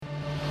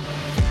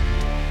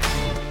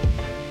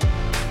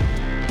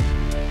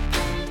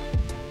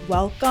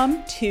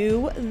Welcome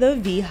to the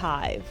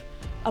V-Hive,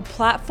 a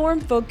platform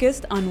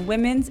focused on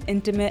women's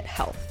intimate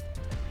health.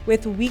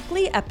 With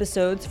weekly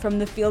episodes from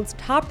the field's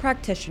top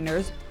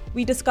practitioners,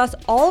 we discuss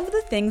all of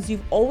the things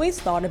you've always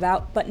thought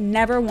about but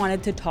never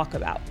wanted to talk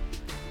about.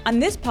 On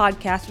this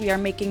podcast, we are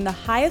making the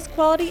highest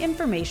quality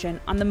information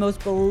on the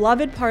most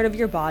beloved part of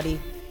your body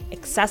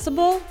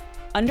accessible,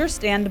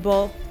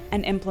 understandable,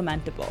 and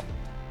implementable.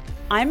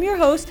 I'm your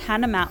host,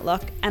 Hannah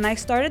Matlock, and I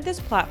started this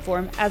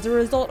platform as a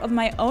result of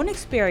my own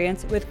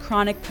experience with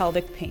chronic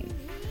pelvic pain.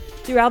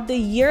 Throughout the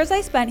years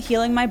I spent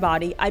healing my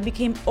body, I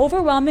became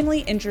overwhelmingly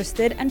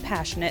interested and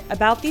passionate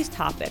about these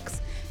topics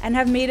and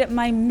have made it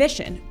my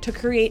mission to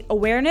create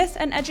awareness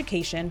and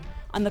education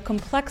on the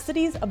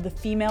complexities of the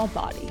female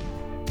body.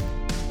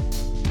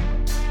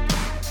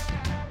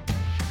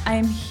 I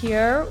am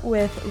here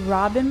with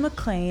Robyn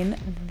McLean,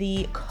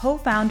 the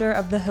co-founder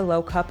of the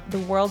Hello Cup, the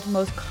world's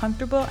most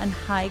comfortable and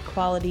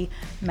high-quality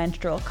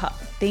menstrual cup.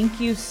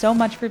 Thank you so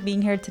much for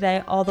being here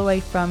today, all the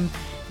way from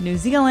New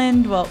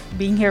Zealand, well,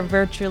 being here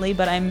virtually,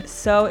 but I'm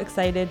so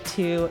excited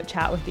to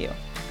chat with you.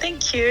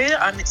 Thank you.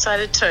 I'm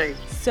excited too.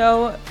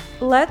 So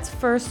let's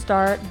first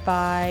start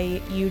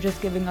by you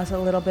just giving us a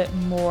little bit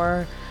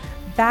more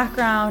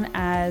background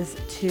as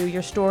to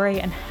your story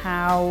and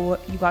how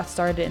you got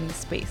started in the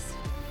space.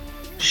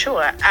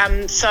 Sure.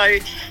 So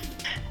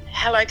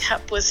Hello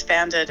Cup was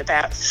founded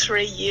about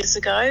 3 years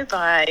ago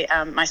by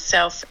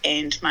myself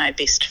and my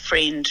best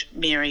friend,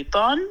 Mary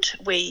Bond.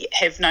 We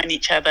have known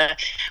each other.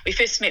 We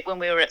first met when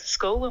we were at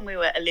school when we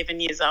were 11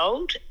 years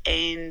old,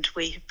 and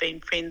we have been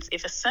friends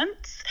ever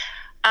since.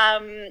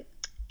 The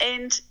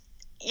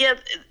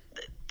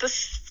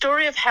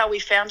story of how we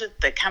founded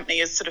the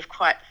company is sort of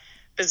quite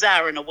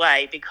bizarre in a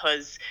way,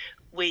 because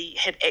we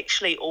had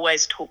actually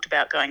always talked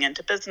about going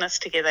into business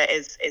together,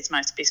 as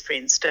most best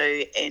friends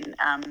do,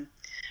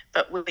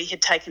 but we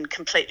had taken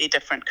completely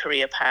different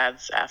career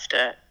paths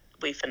after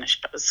we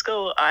finished up with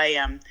school.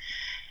 I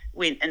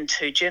went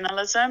into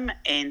journalism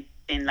and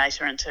then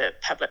later into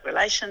public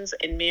relations,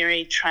 and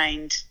Mary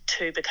trained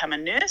to become a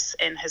nurse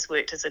and has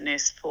worked as a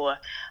nurse for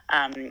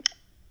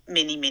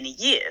many, many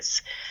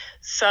years.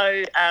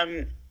 So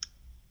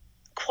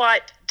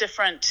quite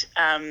different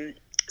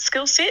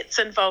skill sets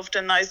involved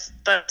in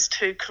those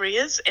two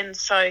careers, and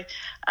so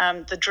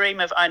the dream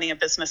of owning a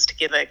business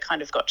together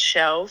kind of got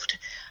shelved,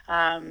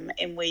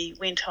 and we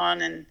went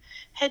on and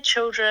had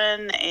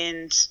children,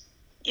 and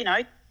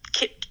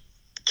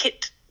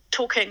kept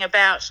talking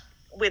about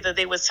whether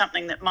there was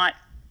something that might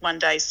one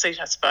day suit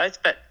us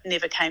both, but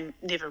never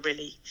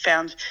really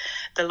found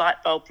the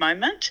light bulb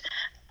moment.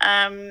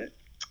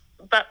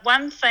 But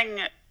one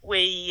thing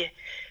we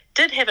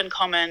did have in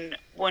common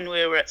when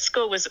we were at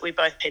school was that we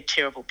both had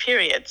terrible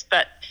periods.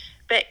 But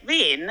back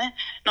then,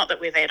 not that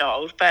we're that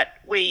old, but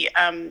we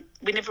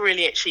never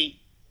really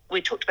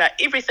we talked about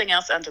everything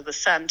else under the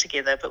sun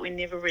together, but we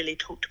never really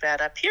talked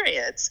about our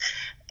periods.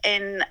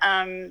 And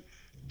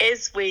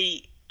as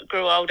we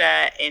grew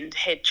older and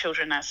had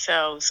children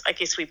ourselves, I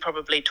guess we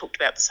probably talked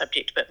about the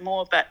subject a bit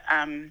more, but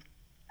it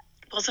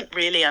wasn't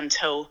really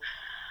until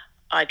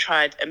I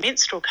tried a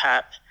menstrual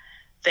cup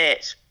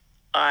that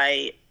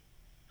I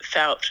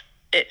felt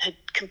it had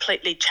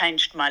completely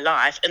changed my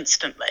life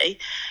instantly.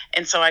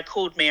 And so I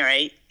called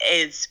Mary,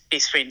 as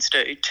best friends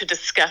do, to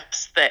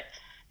discuss that,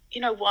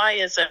 why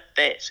is it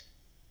that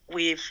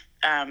we've,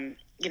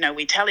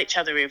 we tell each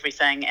other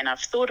everything, and I've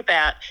thought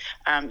about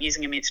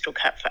using a menstrual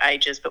cup for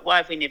ages, but why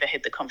have we never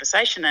had the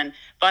conversation? And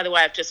by the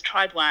way, I've just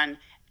tried one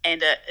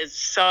and it is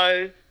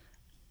so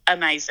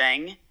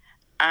amazing.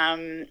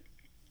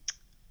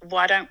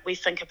 Why don't we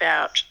think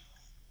about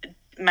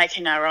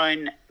making our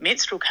own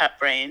menstrual cup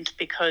brand,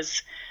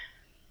 because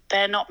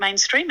they're not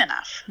mainstream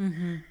enough.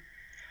 Mm-hmm.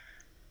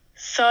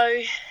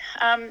 So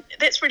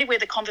that's really where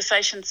the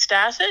conversation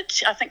started.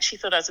 I think she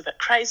thought I was a bit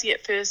crazy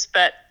at first,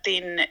 but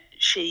then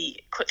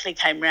she quickly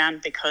came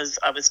round, because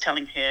I was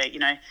telling her,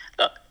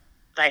 look,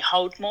 they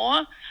hold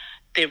more,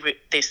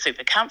 they're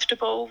super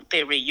comfortable,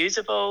 they're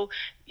reusable,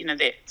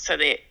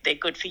 they're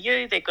good for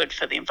you, they're good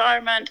for the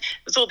environment.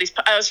 It was all these.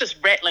 I was just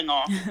rattling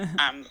off,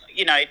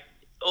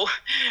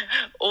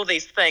 all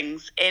these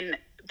things,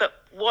 but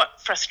what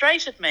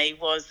frustrated me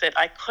was that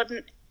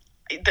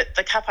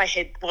the cup I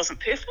had wasn't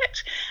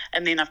perfect.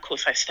 And then of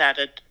course I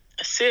started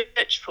a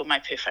search for my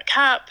perfect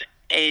cup,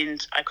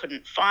 and I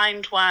couldn't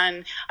find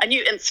one. I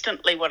knew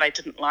instantly what I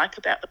didn't like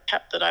about the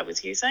cup that I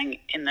was using,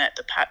 and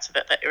the parts of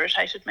it that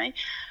irritated me.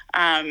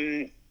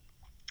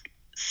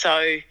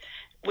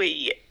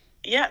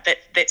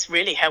 That's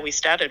really how we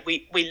started.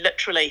 We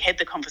literally had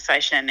the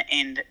conversation,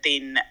 and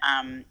then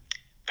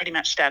pretty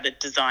much started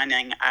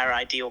designing our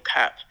ideal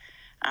cup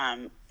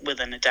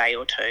within a day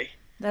or two.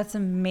 That's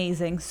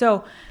amazing.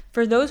 So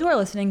for those who are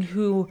listening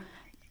who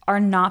are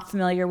not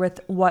familiar with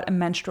what a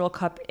menstrual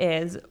cup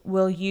is,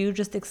 will you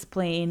just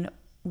explain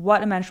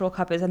what a menstrual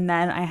cup is? And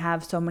then I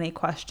have so many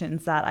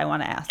questions that I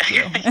want to ask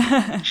you.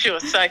 Sure.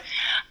 So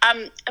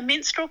a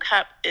menstrual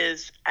cup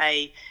is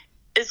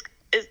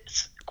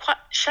quite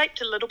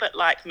shaped a little bit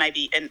like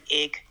maybe an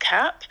egg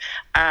cup.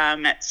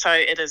 So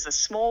it is a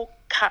small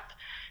cup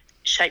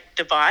shaped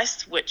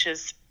device, which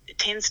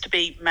tends to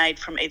be made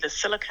from either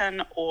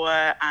silicone or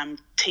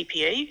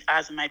TPE.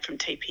 Ours are made from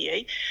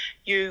TPE.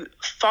 You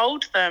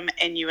fold them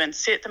and you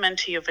insert them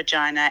into your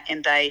vagina,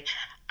 and they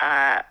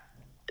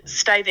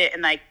stay there,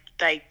 and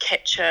they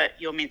capture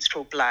your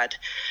menstrual blood.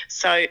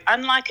 So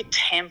unlike a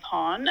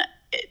tampon,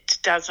 it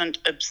doesn't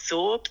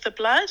absorb the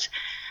blood.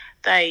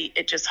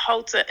 It just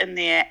holds it in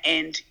there,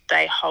 and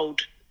they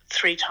hold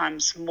 3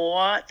 times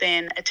more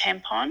than a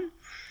tampon.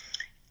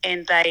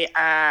 And they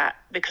are,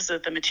 because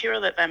of the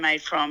material that they're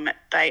made from,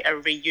 they are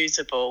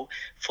reusable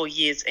for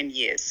years and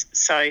years.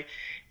 So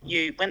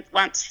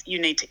once you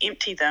need to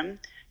empty them,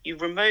 you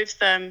remove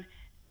them,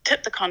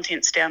 tip the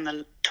contents down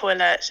the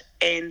toilet,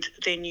 and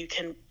then you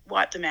can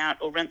wipe them out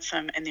or rinse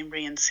them and then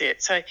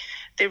reinsert. So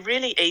they're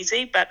really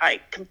easy, but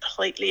I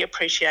completely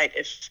appreciate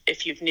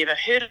if you've never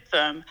heard of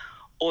them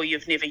or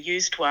you've never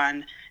used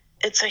one.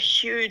 It's a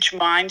huge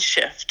mind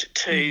shift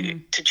to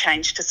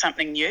change to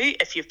something new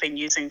if you've been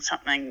using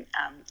something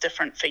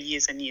different for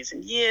years and years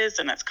and years,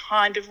 and it's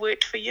kind of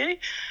worked for you.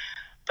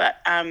 But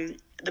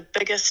the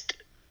biggest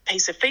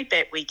piece of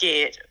feedback we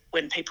get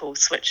when people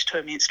switch to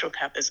a menstrual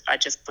cup is, I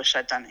just wish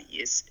I'd done it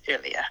years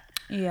earlier.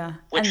 Yeah.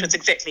 Which was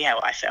exactly how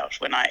I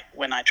felt when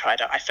I tried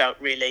it. I felt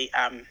really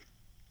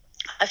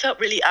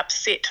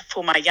upset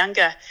for my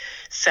younger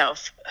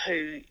self,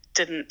 who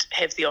didn't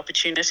have the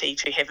opportunity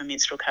to have a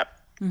menstrual cup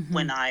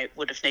when I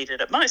would have needed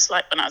it most,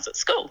 like when I was at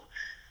school.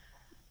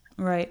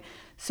 Right.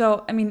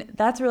 So, I mean,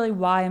 that's really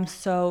why I'm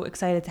so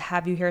excited to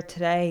have you here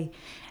today.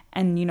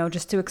 And,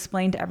 just to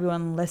explain to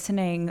everyone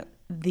listening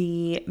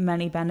the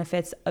many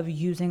benefits of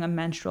using a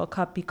menstrual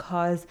cup,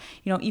 because,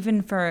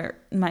 even for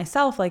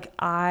myself, like,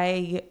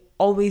 I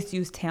always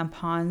use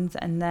tampons,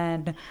 and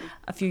then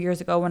a few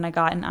years ago when I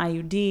got an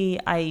IUD,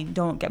 I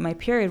don't get my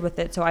period with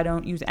it, so I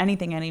don't use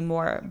anything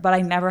anymore. But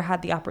I never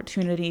had the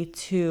opportunity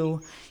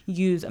to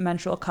use a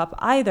menstrual cup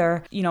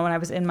either, when I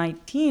was in my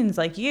teens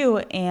like you,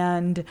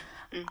 and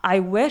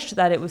I wish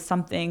that it was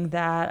something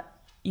that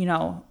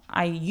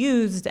I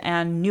used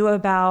and knew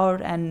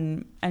about,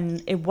 and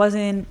it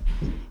wasn't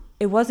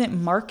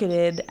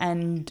marketed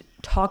and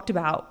talked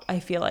about, I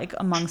feel like,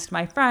 amongst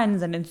my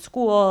friends and in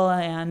school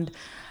and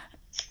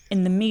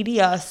in the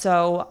media.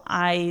 So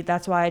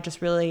that's why I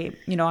just really,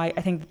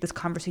 I think that this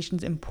conversation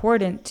is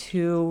important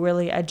to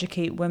really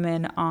educate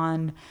women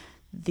on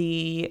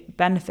the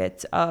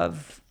benefits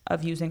of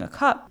using a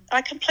cup.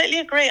 I completely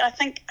agree. I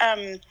think,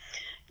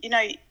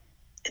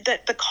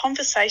 that the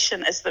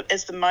conversation is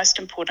the most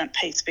important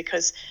piece,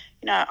 because,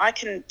 I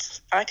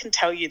can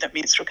tell you that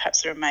menstrual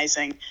cups are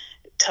amazing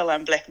till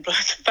I'm black and blue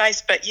in the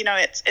face, but,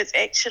 it's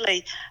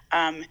actually,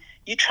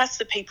 you trust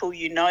the people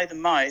you know the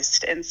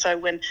most. And so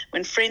when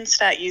friends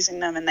start using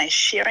them and they're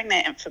sharing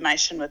that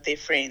information with their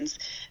friends,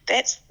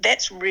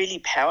 that's really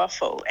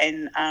powerful.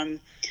 And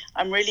I'm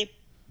really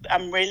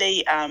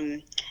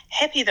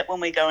happy that when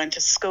we go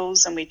into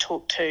schools and we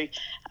talk to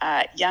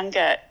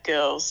younger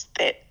girls,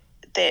 that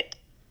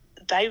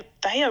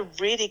they are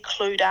really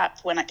clued up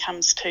when it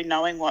comes to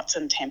knowing what's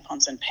in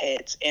tampons and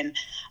pads, and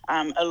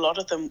a lot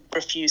of them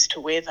refuse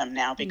to wear them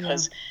now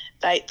because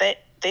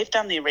they've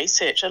done their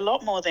research a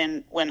lot more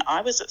than when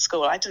I was at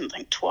school. I didn't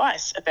think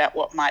twice about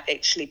what might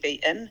actually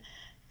be in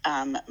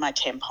my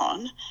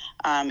tampon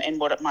and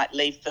what it might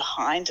leave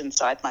behind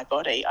inside my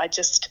body. I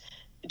just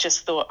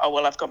thought, oh,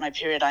 well, I've got my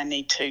period, I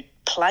need to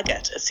plug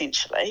it,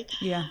 essentially.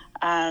 Yeah.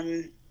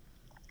 And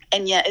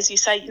yeah, as you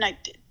say,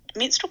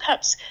 menstrual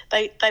cups,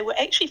 they were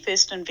actually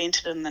first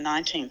invented in the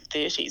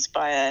 1930s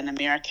by an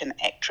American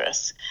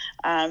actress.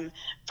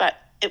 But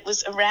it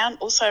was around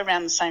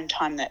the same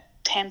time that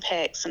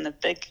Tampax and the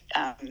big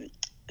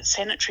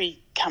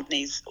sanitary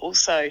companies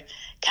also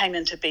came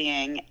into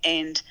being,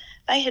 and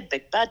they had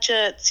big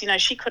budgets.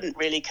 She couldn't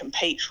really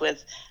compete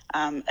with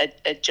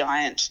a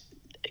giant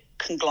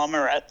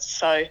conglomerate.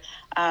 So,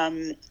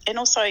 and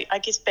also, I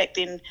guess back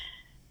then,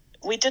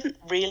 we didn't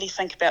really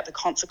think about the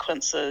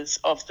consequences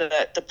of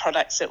the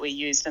products that we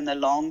used and the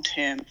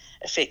long-term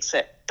effects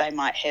that they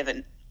might have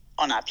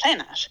on our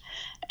planet.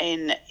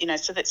 And,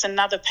 so that's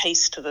another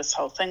piece to this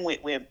whole thing.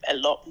 We're a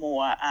lot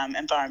more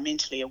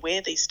environmentally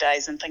aware these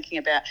days, and thinking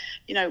about,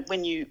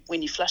 when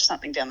you flush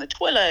something down the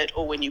toilet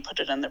or when you put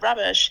it in the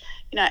rubbish,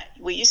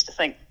 we used to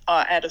think,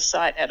 oh, out of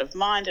sight, out of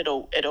mind,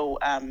 it'll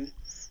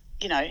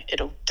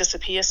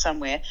disappear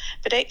somewhere.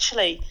 But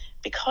actually,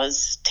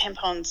 because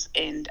tampons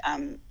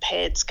and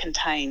pads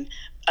contain,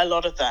 a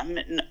lot of them,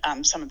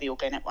 some of the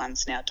organic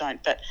ones now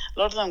don't, but a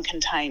lot of them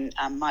contain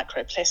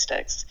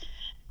microplastics.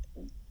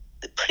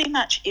 Pretty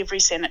much every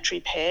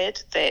sanitary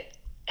pad that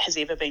has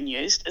ever been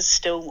used is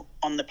still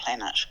on the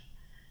planet.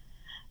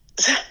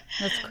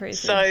 That's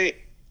crazy. So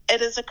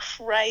it is a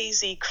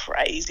crazy,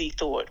 crazy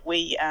thought.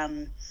 We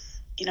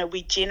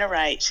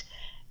generate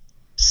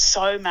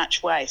so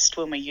much waste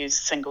when we use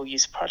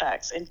single-use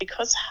products, and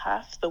because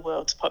half the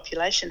world's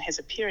population has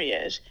a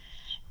period,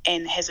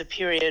 and has a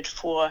period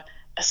for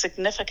a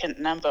significant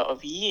number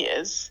of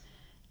years,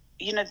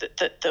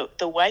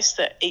 the waste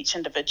that each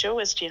individual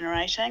is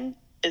generating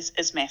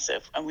is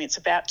massive. I mean, it's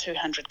about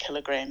 200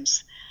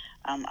 kilograms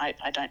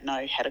I don't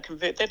know how to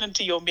convert that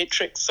into your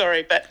metrics,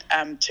 sorry, but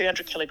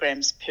 200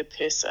 kilograms per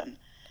person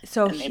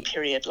in their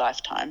period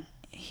lifetime.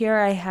 Here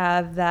I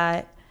have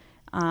that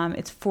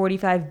it's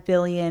 45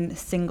 billion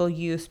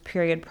single-use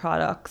period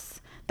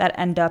products that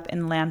end up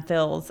in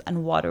landfills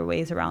and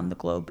waterways around the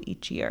globe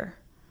each year.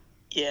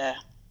 Yeah.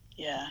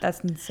 That's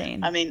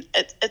insane. I mean,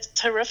 it's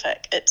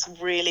horrific. It's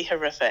really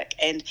horrific.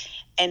 And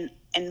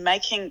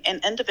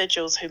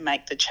individuals who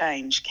make the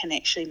change can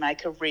actually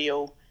make a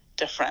real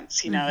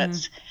difference.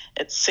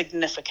 It's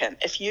significant.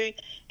 If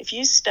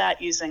you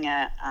start using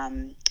a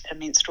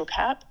menstrual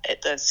cup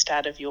at the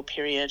start of your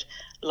period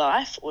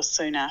life or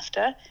soon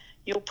after,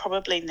 you'll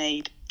probably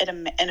need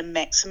in a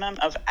maximum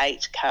of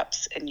 8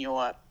 cups in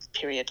your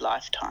period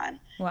lifetime.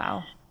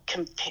 Wow.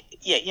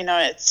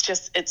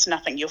 It's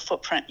nothing. Your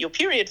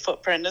period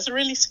footprint is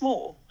really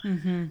small.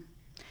 Mm-hmm.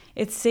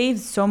 It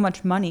saves so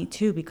much money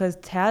too, because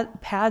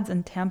pads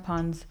and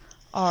tampons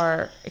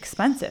are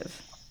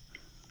expensive.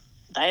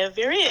 They are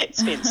very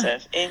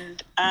expensive,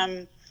 and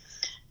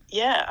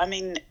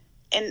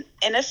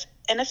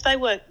if they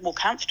were more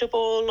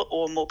comfortable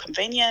or more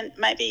convenient,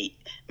 maybe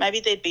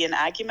there'd be an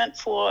argument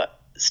for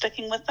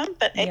sticking with them.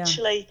 But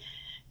actually,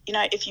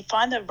 if you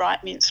find the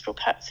right menstrual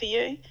cup for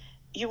you,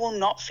 you will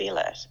not feel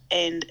it,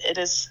 and it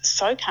is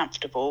so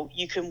comfortable.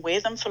 You can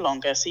wear them for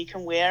longer, so you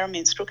can wear a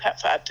menstrual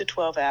cup for up to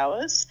 12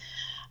 hours,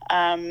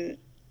 and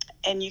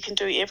you can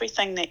do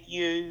everything that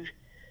you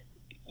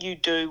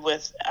do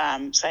with,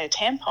 say, a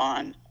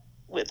tampon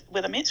with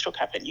a menstrual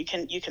cup. And you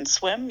can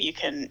swim, you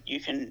can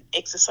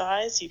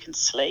exercise, you can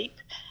sleep.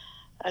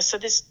 So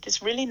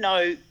there's really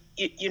no,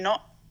 you're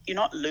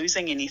not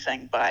losing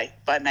anything by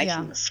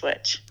making the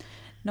switch.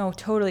 No,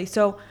 totally.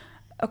 So,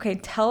 okay,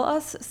 tell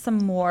us some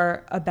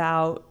more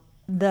about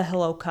the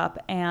Hello Cup,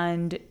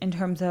 and in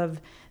terms of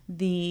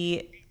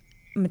the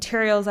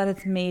materials that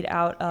it's made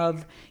out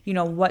of,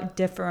 what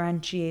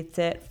differentiates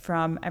it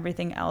from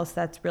everything else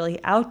that's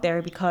really out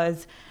there.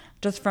 Because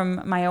just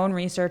from my own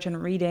research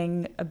and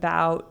reading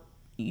about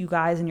you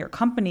guys and your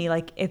company,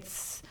 like,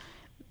 it's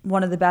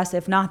one of the best,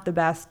 if not the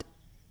best,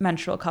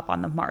 menstrual cup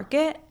on the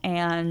market.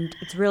 And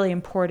it's really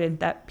important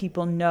that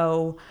people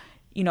know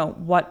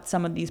what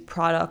some of these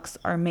products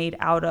are made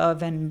out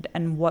of, and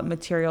what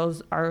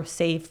materials are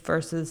safe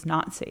versus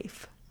not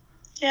safe.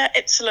 Yeah,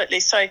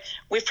 absolutely. So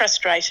we're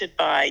frustrated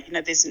by,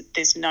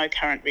 there's no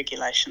current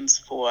regulations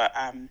for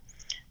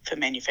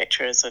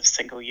manufacturers of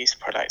single-use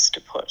products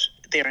to put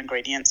their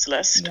ingredients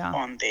list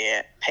on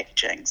their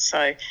packaging.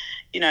 So,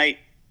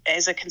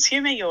 as a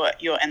consumer,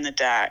 you're in the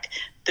dark.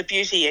 The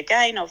beauty,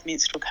 again, of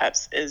menstrual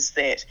cups is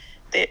that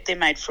they're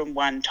made from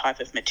one type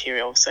of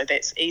material. So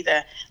that's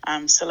either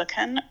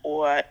silicone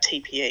or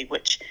TPE,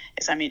 which,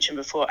 as I mentioned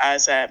before,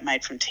 ours are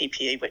made from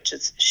TPE, which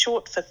is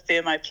short for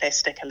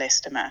thermoplastic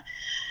elastomer.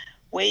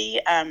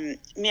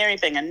 Mary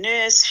being a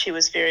nurse, she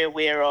was very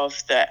aware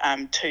of the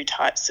 2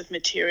 types of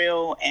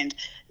material, and,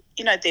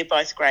 they're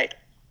both great.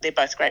 They're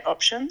both great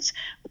options.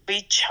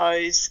 We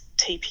chose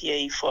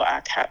TPE for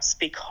our cups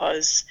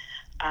because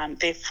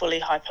they're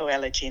fully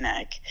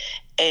hypoallergenic,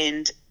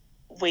 and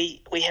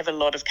we have a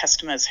lot of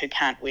customers who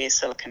can't wear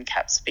silicone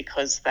cups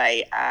because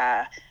they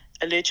are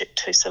allergic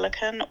to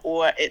silicone,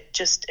 or it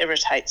just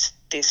irritates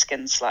their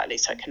skin slightly,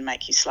 so it can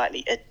make you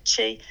slightly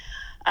itchy.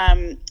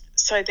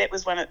 So that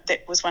was one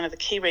of the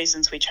key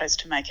reasons we chose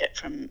to make it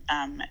from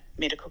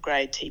medical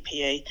grade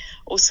TPE.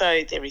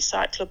 Also, they're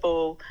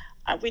recyclable.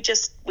 We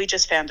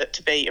just found it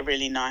to be a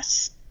really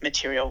nice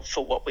material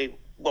for what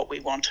we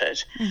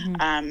wanted.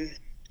 Mm-hmm.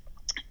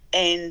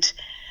 And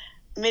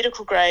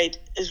medical grade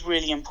is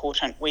really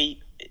important.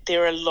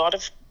 There are a lot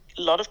of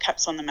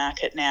cups on the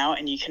market now,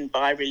 and you can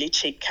buy really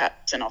cheap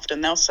cups, and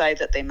often they'll say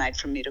that they're made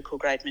from medical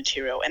grade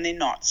material, and they're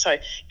not. So,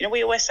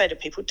 we always say to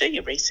people, do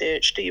your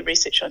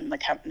research on the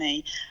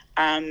company.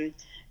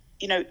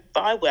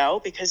 Buy well,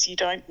 because you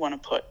don't want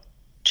to put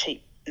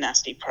cheap,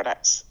 nasty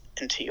products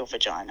into your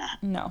vagina.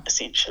 No.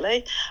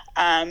 Essentially.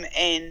 So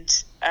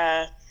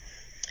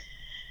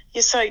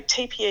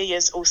TPE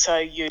is also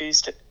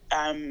used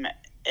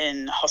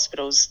in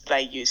hospitals.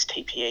 They use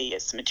TPE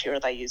as the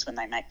material they use when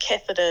they make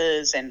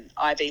catheters and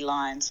IV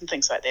lines and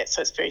things like that.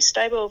 So it's very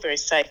stable, very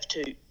safe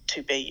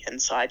to be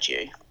inside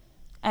you.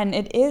 And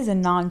it is a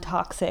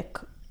non-toxic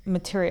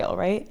material,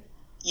 right?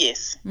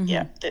 Yes. Mm-hmm.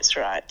 Yeah, that's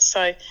right.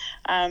 So,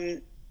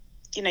 as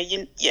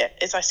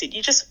I said,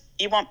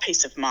 you want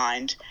peace of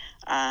mind,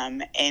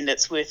 and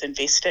it's worth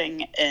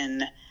investing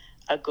in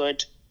a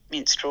good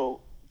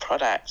menstrual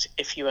product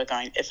if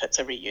it's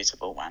a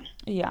reusable one.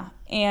 Yeah.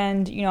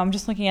 And, I'm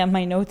just looking at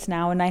my notes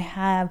now, and I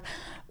have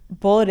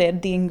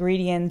bulleted the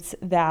ingredients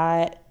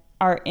that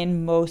are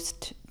in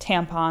most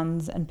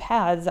tampons and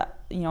pads.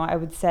 I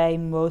would say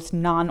most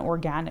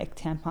non-organic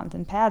tampons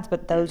and pads,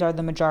 but those are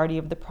the majority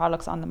of the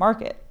products on the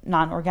market.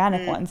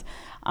 non-organic ones.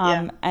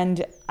 Yeah.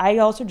 And I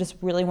also just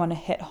really want to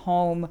hit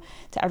home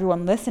to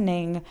everyone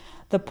listening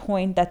the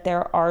point that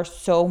there are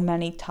so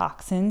many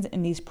toxins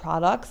in these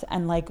products,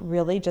 and like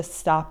really just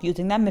stop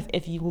using them.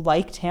 If you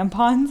like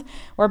tampons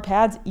or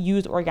pads,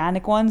 use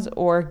organic ones,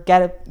 or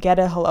get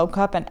a Hello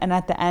Cup. And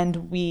at the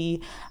end,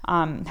 we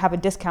have a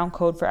discount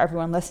code for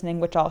everyone listening,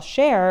 which I'll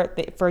share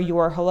for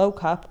your Hello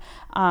Cup.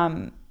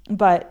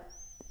 But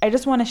I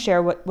just want to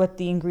share what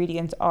the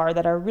ingredients are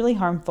that are really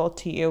harmful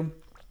to you.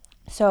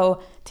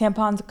 So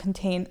tampons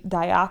contain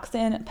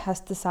dioxin,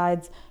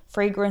 pesticides,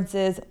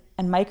 fragrances,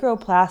 and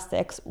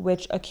microplastics,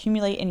 which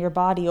accumulate in your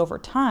body over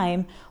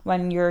time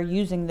when you're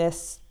using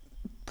this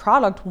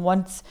product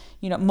once,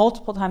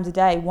 multiple times a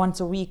day, once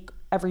a week,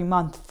 every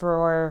month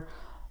for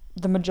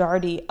the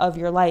majority of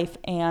your life.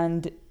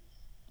 And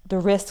the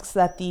risks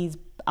that these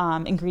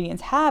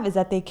ingredients have is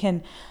that they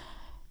can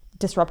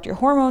disrupt your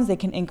hormones, they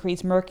can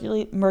increase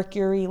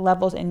mercury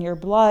levels in your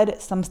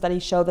blood. Some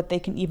studies show that they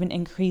can even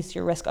increase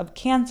your risk of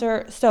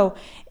cancer. So,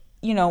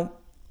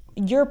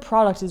 your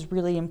product is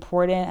really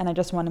important, and I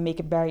just want to make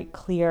it very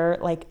clear,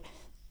 like,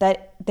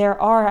 that there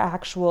are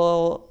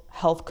actual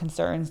health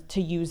concerns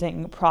to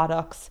using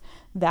products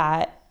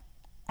that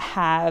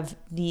have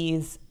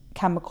these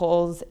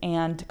chemicals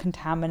and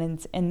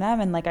contaminants in them.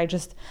 And like, I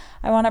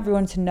want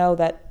everyone to know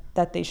that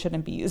they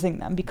shouldn't be using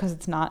them, because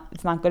it's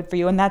not good for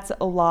you. And that's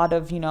a lot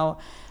of,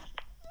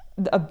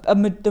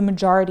 the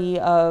majority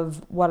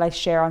of what I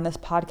share on this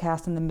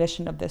podcast, and the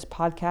mission of this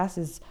podcast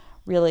is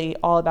really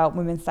all about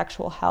women's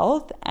sexual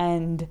health.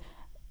 And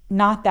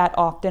not that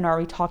often are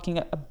we talking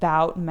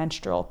about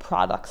menstrual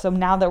products. So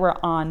now that we're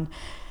on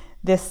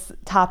this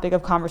topic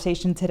of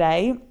conversation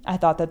today, I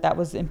thought that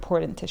was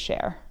important to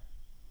share.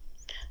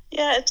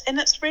 Yeah,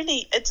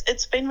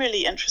 it's been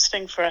really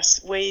interesting for us.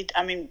 We've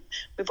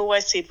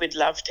always said we'd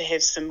love to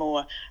have some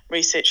more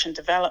research and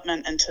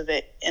development into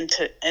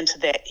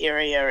that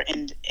area,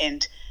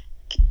 and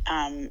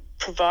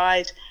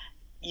provide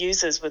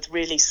users with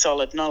really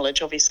solid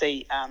knowledge.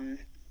 Obviously,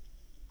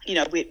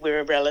 we're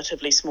a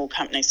relatively small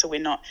company, so we're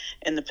not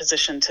in the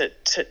position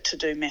to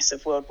do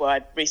massive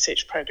worldwide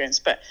research programs.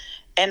 But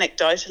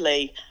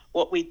anecdotally,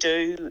 what we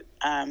do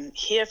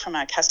hear from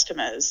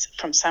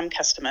some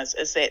customers,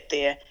 is that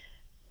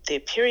their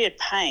period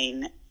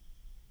pain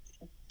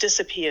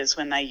disappears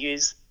when they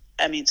use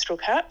a menstrual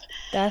cup.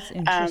 That's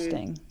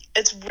interesting.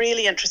 It's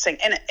really interesting,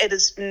 and it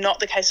is not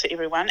the case for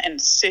everyone,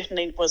 and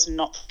certainly was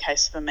not the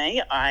case for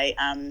me. I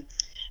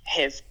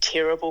have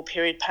terrible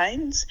period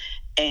pains,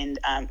 and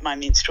my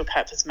menstrual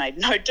cup has made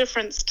no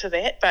difference to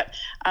that. But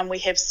we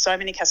have so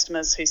many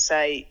customers who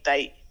say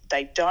they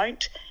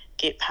don't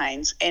get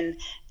pains, and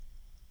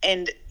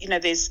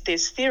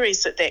there's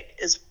theories that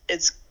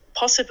is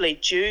possibly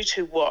due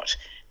to what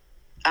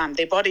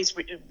their body's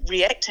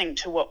reacting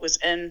to what was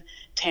in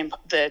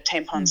the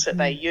tampons that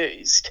they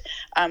used,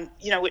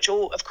 which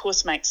all, of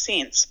course, makes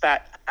sense,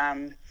 but,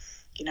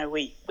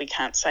 we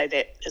can't say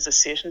that as a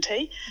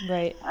certainty.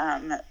 Right.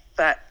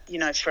 But,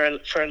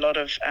 for a lot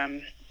of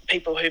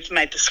people who've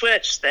made the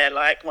switch, they're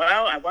like,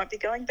 well, I won't be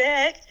going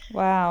back.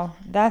 Wow.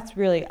 That's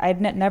really,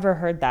 I'd never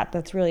heard that.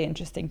 That's really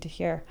interesting to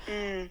hear.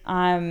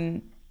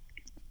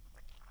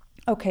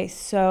 Okay,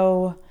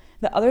 so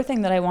the other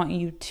thing that I want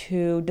you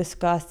to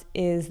discuss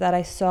is that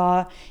I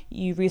saw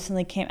you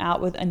recently came out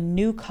with a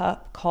new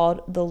cup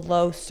called the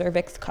Low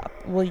Cervix Cup.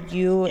 Will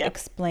you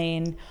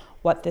explain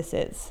what this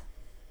is?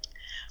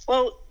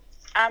 Well,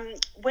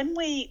 when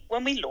we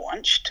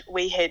launched,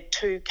 we had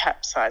two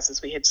cup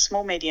sizes. We had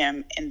small,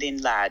 medium, and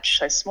then large.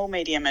 So small,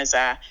 medium is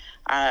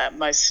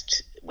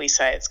we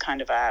say it's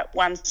kind of a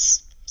one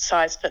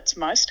size fits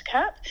most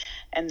cup,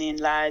 and then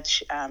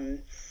large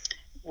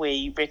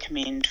we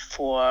recommend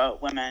for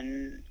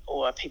women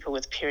or people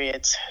with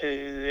periods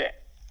who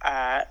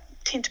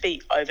tend to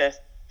be over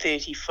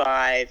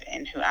 35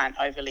 and who aren't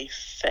overly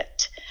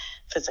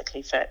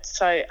physically fit.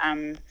 So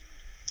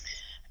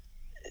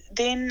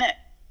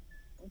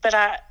but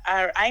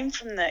our aim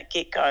from the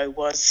get-go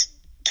was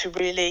to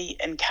really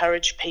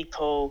encourage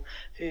people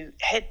who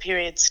had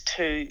periods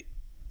to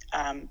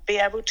be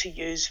able to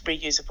use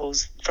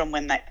reusables from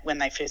when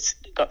they first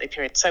got their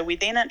period. So we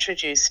then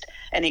introduced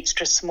an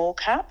extra small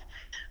cup,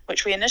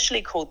 which we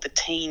initially called the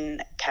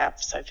teen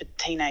cup, so for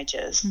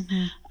teenagers.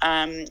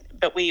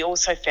 But we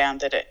also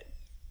found that it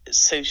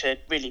suited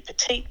really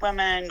petite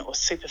women or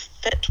super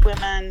fit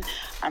women,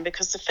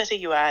 because the fitter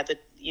you are, the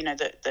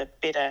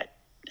better,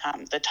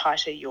 the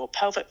tighter your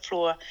pelvic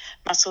floor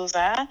muscles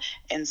are,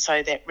 and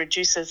so that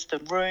reduces the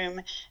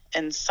room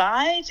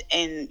inside,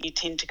 and you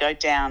tend to go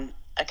down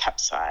a cup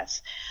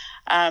size.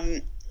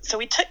 So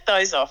we ticked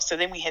those off. So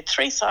then we had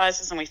 3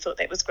 sizes, and we thought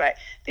that was great.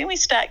 Then we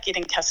start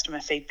getting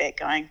customer feedback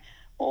going,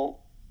 well,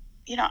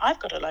 I've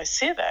got a low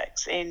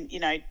cervix, and,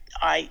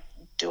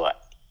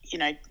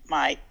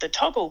 the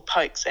toggle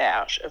pokes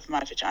out of my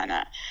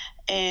vagina.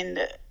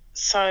 And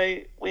so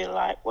we're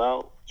like,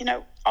 well,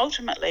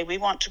 ultimately we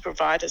want to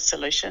provide a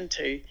solution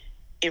to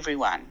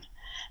everyone.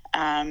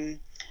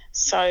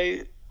 So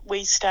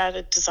we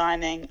started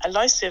designing a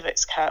low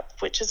cervix cup,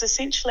 which is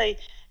essentially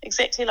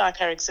exactly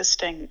like our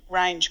existing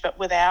range, but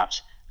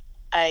without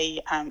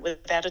a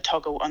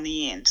toggle on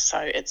the end. So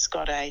it's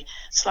got a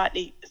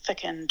slightly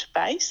thickened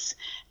base,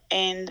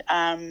 and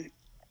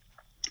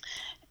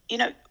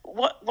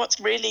what's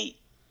really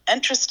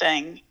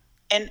interesting,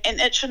 and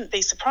it shouldn't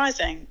be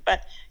surprising,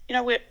 but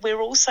we're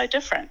all so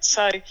different.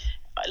 So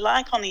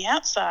like on the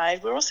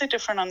outside, we're also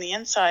different on the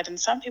inside, and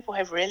some people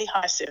have really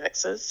high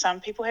cervixes, some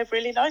people have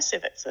really low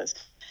cervixes.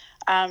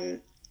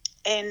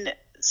 And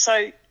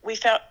so we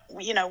felt,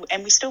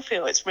 and we still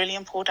feel it's really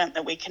important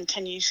that we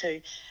continue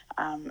to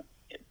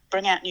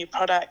bring out new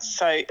products.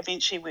 So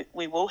eventually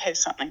we will have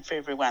something for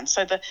everyone.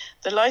 So the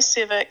low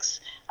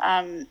cervix,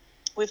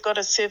 we've got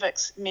a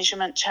cervix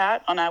measurement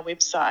chart on our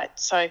website.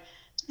 So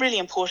it's really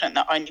important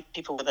that only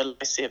people with a low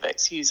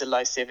cervix use a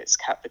low cervix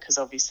cup, because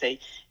obviously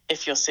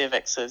if your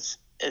cervix is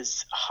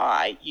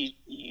high,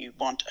 you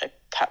want a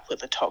cup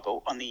with a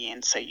toggle on the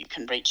end so you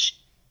can reach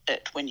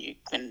it when you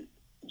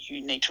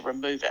need to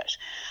remove it.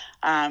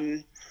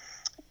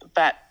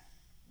 But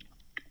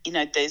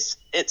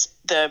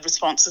the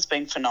response has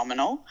been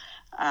phenomenal,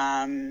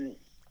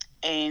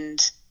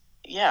 and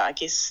yeah, I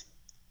guess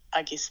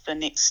the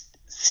next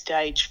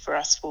stage for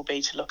us will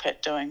be to look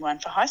at doing one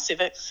for high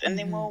cervix, and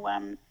then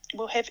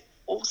we'll have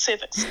all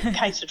cervix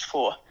catered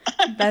for.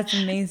 That's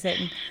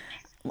amazing.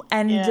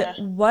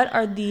 And what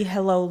are the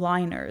Hello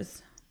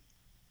liners?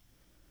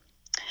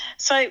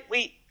 So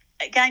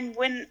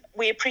when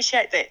we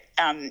appreciate that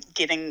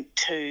getting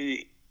to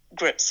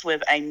grips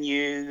with a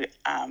new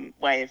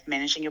way of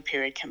managing your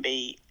period can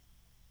be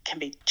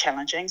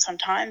challenging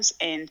sometimes,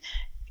 and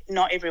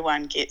not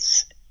everyone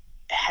gets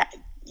how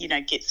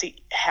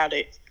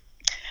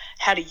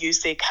to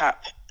use their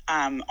cup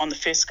on the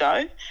first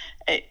go.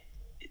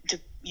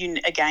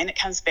 It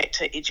comes back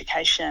to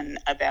education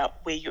about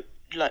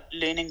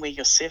learning where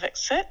your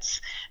cervix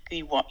sits.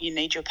 You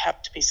need your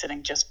cup to be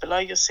sitting just below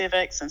your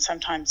cervix, and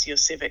sometimes your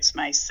cervix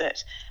may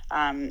sit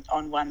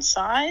on one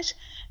side,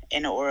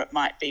 or it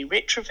might be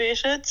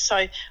retroverted.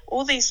 So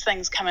all these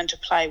things come into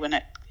play when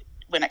it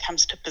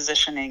comes to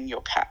positioning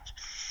your cup.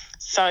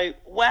 So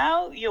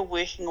while you're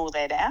working all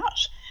that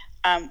out,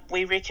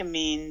 we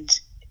recommend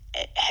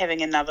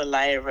having another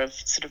layer of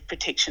sort of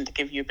protection to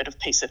give you a bit of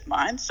peace of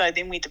mind. So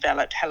then we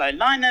developed Hello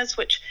liners,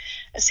 which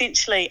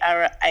essentially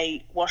are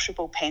a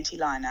washable panty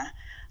liner.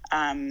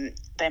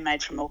 They're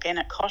made from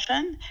organic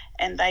cotton,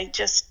 and they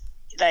just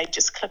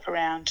clip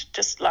around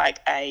just like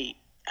a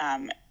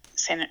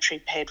sanitary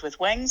pad with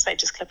wings. They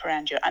just clip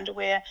around your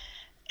underwear,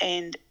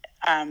 and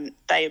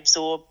they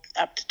absorb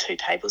up to 2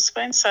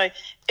 tablespoons. So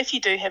if you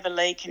do have a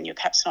leak and your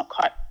cup's not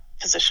quite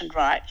positioned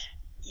right,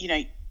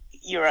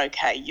 you're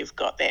okay. You've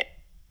got that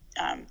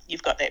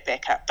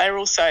backup. They're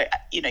also,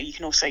 you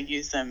can also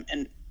use them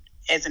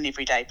as an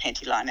everyday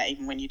panty liner,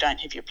 even when you don't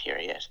have your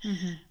period.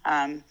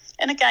 And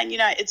again,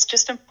 it's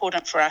just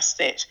important for us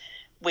that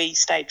we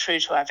stay true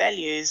to our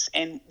values,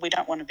 and we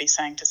don't want to be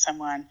saying to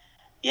someone,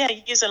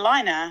 use a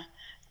liner,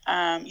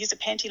 use a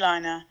panty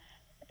liner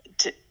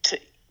to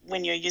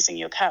when you're using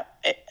your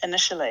cup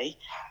initially,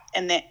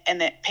 and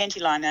that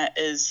panty liner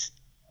has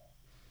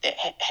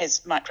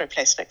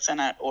microplastics in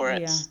it, or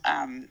it's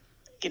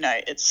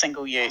it's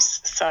single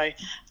use. So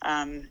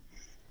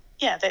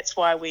that's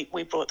why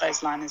we brought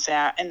those liners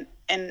out, and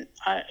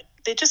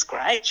they're just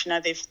great.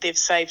 They've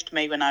saved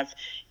me when I've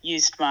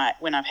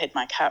had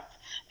my cup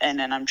in,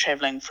 and I'm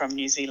traveling from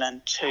New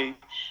Zealand to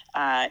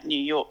New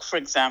York, for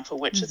example,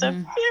 which is a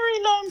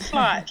very long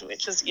flight,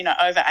 which is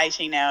over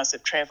 18 hours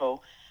of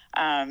travel,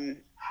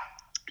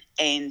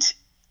 and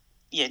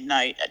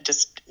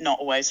just not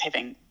always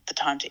having the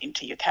time to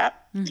empty your cup.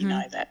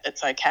 That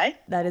it's okay.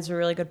 That is a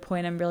really good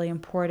point, and really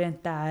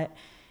important that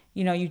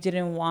you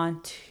didn't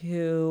want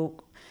to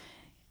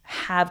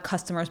have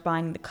customers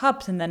buying the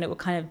cups, and then it would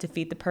kind of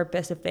defeat the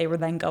purpose if they were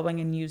then going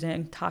and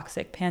using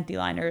toxic panty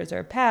liners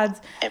or pads.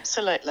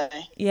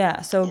 Absolutely.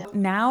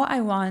 Now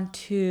I want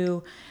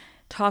to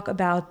talk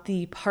about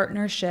the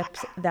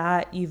partnerships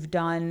that you've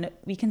done.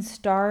 We can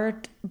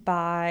start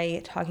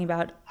by talking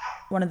about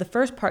one of the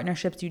first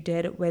partnerships you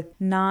did with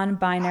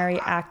non-binary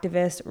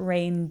activist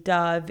Rain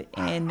Dove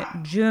in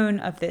June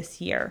of this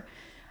year.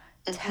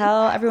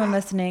 Tell everyone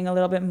listening a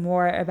little bit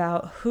more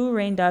about who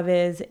Rain Dove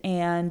is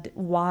and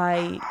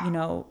why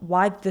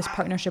this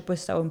partnership was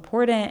so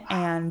important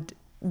and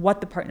what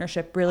the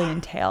partnership really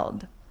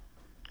entailed.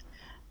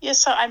 Yeah,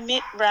 so I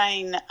met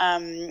Rain.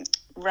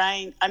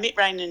 I met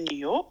Rain in New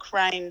York.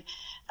 Rain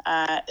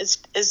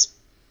is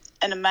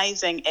an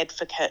amazing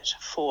advocate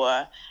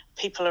for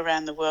people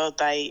around the world.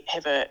 They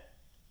have a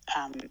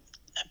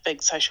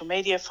big social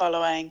media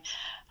following,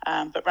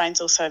 but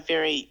Rain's also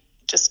very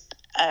just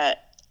a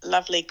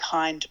lovely,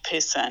 kind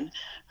person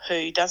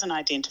who doesn't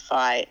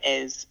identify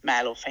as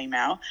male or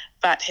female,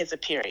 but has a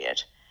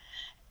period.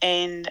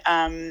 And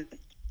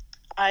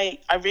I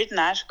read an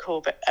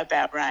article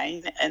about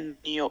Rain in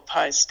the New York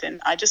Post,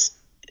 and I just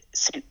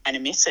sent Rain a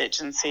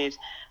message and said,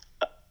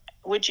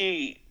 would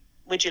you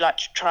like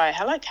to try a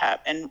Hello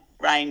Cup? And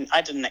Rain, I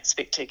didn't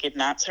expect to get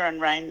an answer,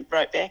 and Rain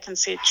wrote back and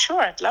said,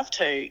 sure, I'd love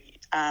to.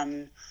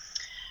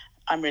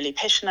 I'm really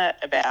passionate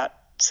about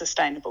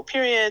sustainable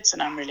periods,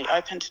 and I'm really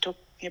open to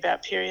talking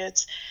about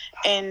periods.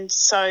 And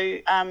so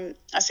I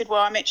said,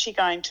 well, I'm actually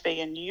going to be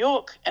in New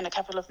York in a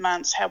couple of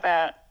months. How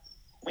about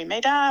we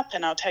meet up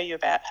and I'll tell you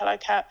about Hello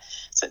Cup.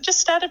 So it just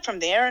started from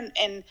there,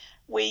 and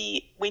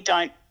we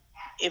don't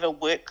ever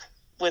work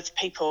with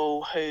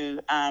people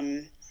who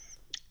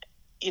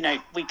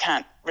we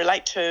can't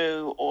relate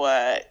to or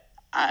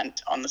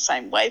aren't on the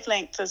same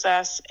wavelength as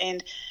us.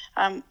 And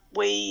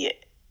we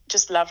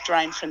just loved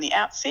Rain from the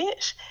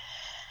outset.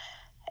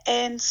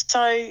 And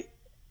so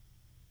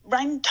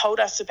Rain told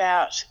us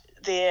about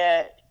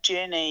their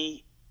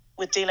journey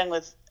with dealing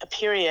with a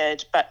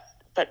period, but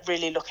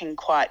really looking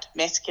quite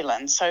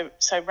masculine. So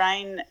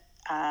Rain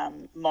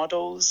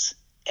models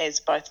as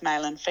both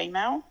male and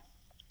female.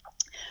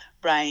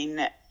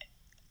 Rain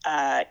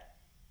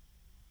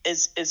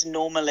is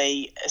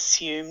normally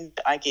assumed,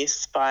 I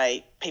guess,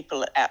 by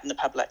people out in the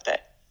public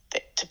that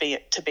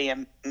to be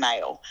a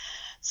male.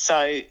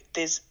 So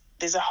there's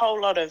a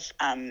whole lot of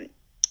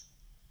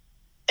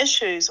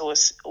issues or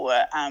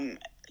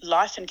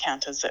life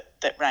encounters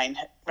that Rain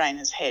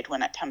has had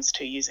when it comes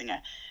to using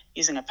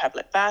a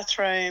public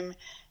bathroom,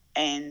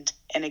 and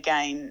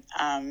again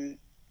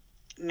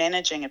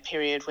managing a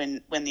period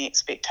when the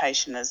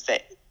expectation is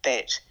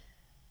that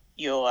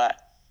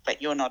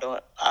you're not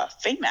a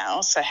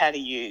female, so how do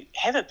you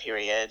have a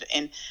period?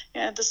 And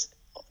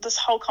this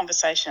whole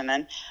conversation,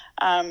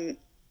 and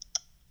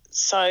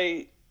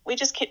so we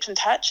just kept in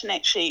touch. And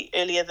actually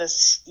earlier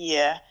this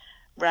year,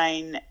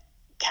 Rain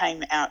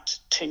came out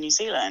to New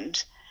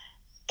Zealand,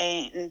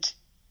 and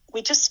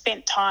we just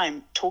spent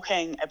time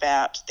talking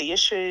about the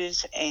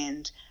issues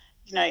and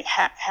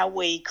how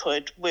we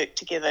could work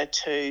together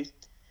to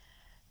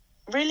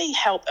really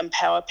help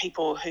empower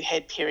people who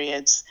had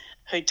periods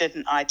who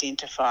didn't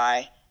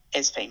identify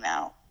as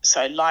female.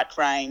 So like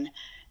Rain,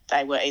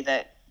 they were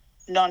either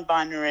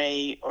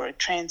non-binary or a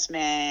trans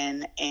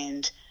man,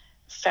 and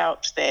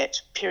felt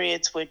that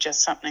periods were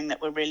just something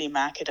that were really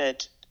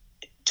marketed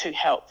to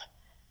help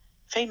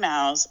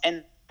females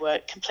and were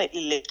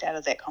completely left out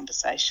of that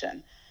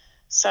conversation.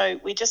 So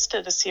we just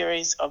did a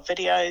series of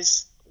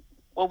videos.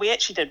 Well, we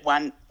actually did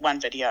one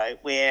video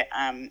where,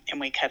 and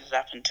we cut it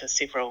up into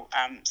several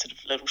sort of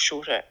little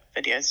shorter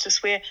videos,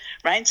 just where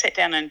Rain sat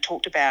down and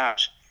talked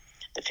about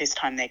the first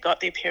time they got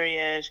their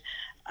period,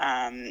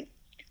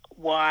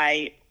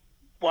 why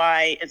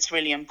it's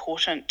really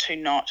important to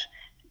not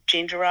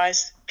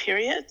genderize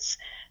periods,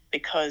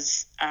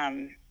 because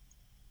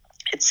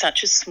it's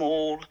such a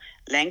small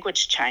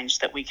language change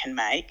that we can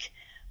make,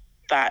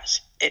 but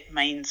it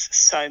means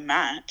so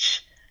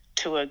much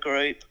to a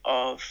group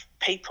of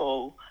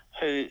people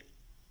who,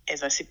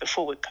 as I said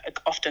before, were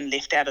often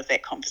left out of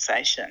that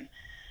conversation.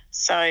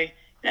 So,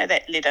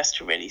 that led us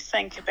to really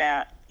think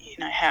about,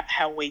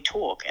 how we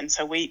talk. And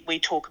so we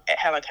talk at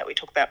Hello Cat, we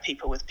talk about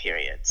people with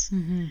periods.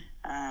 Mm-hmm.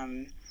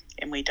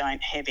 And we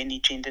don't have any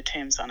gender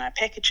terms on our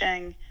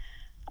packaging,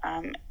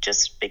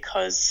 just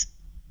because,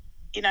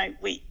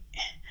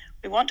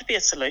 we want to be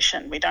a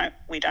solution. We don't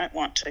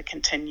want to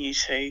continue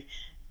to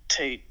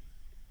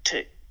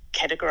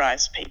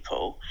categorize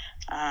people.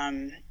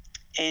 And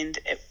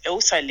it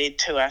also led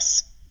to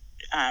us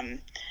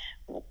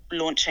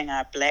launching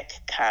our black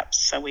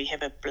cups. So we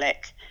have a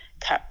black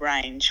cup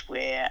range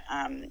where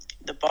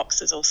the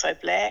box is also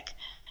black.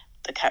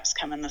 The cups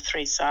come in the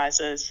 3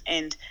 sizes,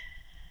 and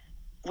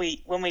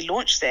when we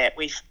launched that,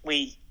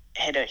 we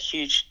had a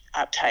huge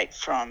uptake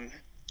from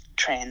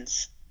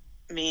trans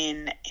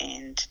men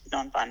and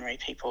non-binary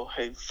people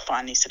who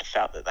finally sort of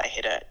felt that they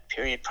had a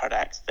period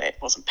product that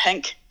wasn't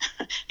pink,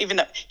 even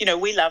though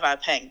we love our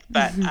pink,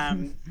 but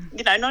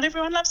not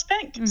everyone loves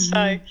pink. Mm-hmm.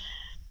 So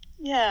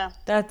yeah,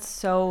 it's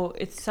so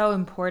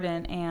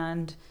important,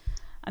 and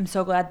I'm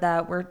so glad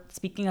that we're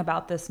speaking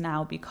about this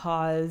now,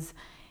 because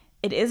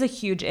it is a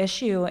huge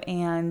issue.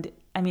 And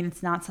I mean,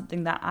 it's not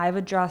something that I've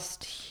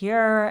addressed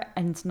here,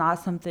 and it's not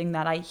something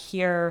that I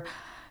hear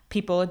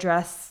people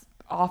address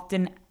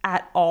often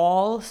at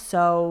all.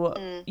 So,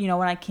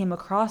 when I came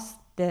across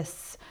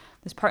this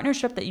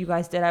partnership that you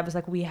guys did, I was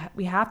like, we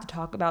have to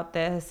talk about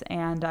this.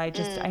 And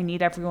I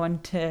need everyone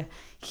to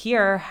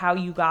hear how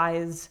you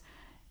guys,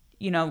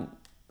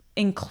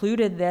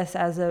 included this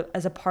as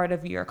a part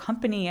of your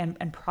company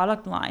and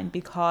product line,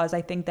 because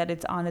I think that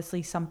it's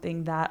honestly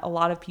something that a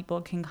lot of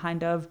people can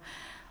kind of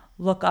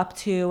look up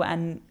to.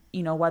 And,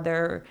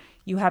 whether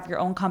you have your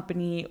own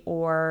company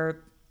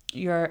or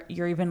you're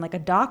even like a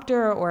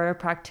doctor or a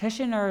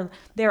practitioner,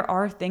 there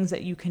are things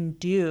that you can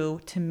do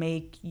to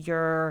make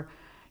your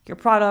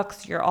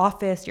products, your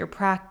office, your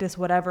practice,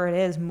 whatever it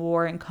is,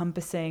 more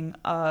encompassing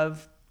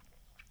of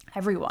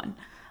everyone.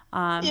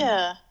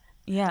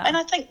 Yeah. And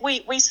I think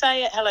we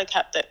say at Hello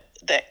Cup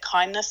that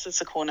kindness is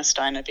the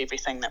cornerstone of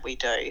everything that we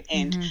do.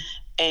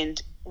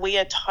 And we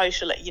are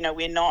totally,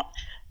 we're not,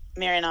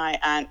 Mary and I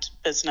aren't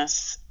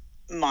business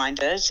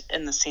minded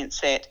in the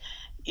sense that,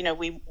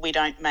 we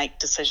don't make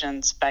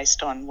decisions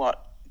based on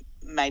what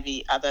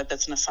maybe other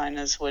business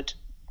owners would.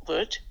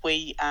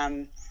 We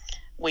are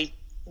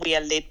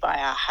led by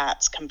our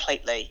hearts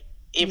completely.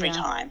 every Yeah.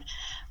 time.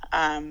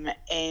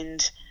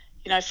 And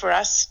for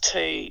us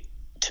to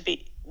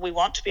be, we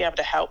want to be able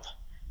to help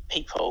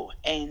people,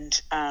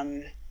 and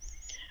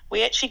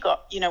we actually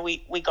got,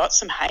 we got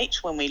some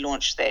hate when we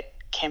launched that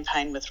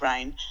campaign with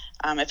Rain.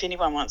 If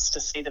anyone wants to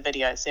see the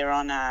videos, they're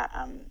on our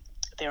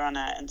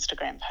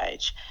Instagram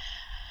page.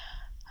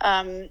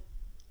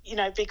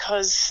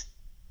 Because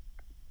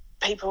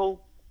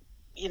people,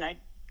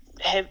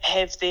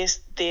 have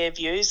their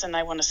views and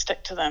they want to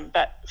stick to them.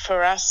 But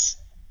for us,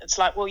 it's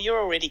like, well, you're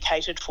already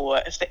catered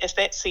for. If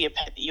that's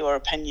your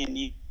opinion,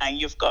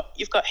 you've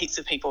got heaps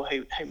of people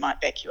who might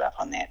back you up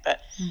on that.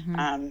 But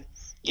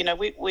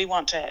we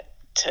want to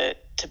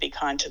be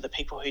kind to the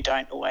people who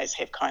don't always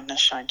have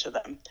kindness shown to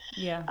them.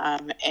 Yeah.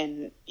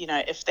 And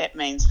if that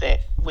means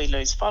that we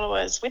lose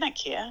followers, we don't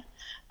care.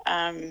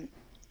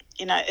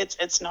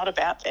 It's not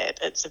about that.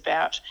 It's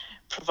about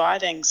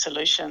providing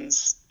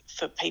solutions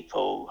for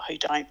people who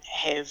don't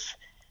have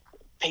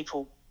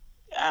people,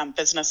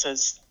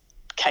 businesses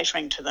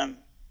catering to them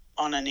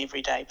on an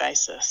everyday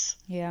basis.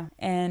 Yeah.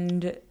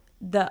 And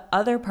the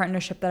other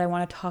partnership that I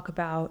want to talk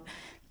about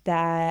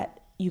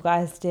that you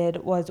guys did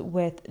was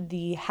with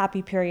the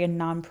Happy Period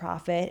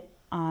nonprofit,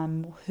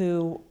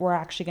 who we're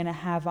actually going to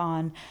have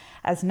on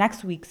as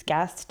next week's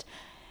guest.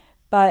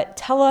 But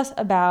tell us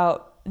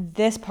about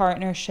this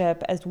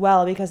partnership as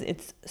well, because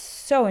it's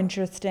so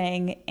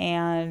interesting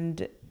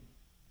and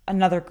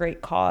another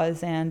great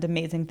cause and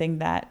amazing thing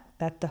that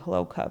the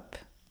Hello Cup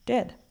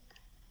did.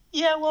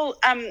 Yeah, well,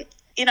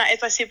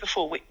 as I said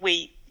before,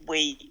 we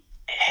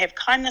have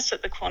kindness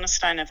at the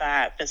cornerstone of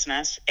our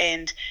business,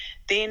 and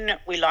then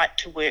we like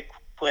to work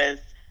with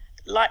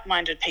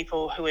like-minded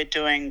people who are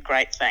doing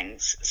great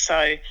things.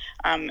 So,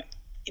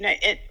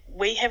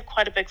 we have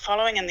quite a big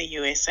following in the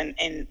US,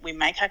 and we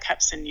make our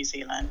cups in New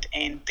Zealand,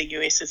 and the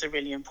US is a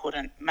really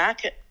important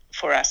market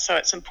for us. So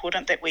it's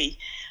important that we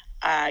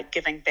are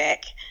giving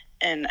back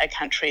in a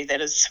country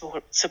that is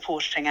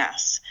supporting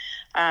us.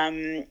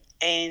 And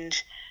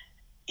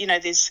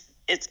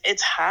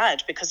it's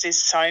hard because there's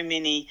so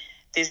many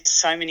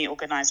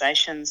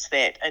organisations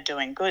that are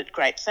doing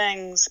great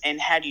things, and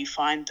how do you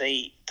find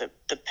the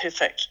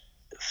perfect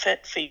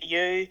fit for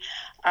you?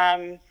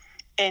 And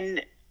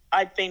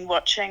I've been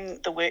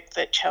watching the work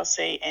that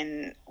Chelsea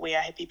and We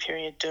Are Happy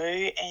Period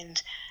do, and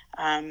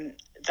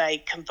they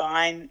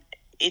combine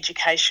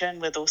education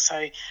with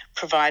also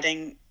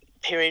providing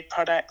period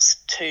products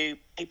to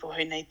people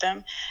who need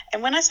them.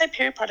 And when I say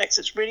period products,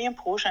 it's really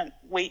important.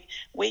 We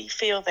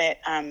feel that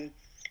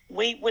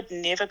we would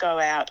never go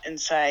out and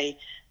say,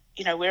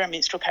 we're a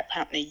menstrual cup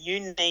company,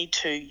 you need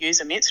to use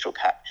a menstrual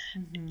cup.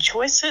 Mm-hmm.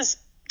 Choice is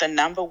the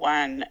number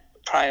one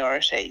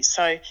priority.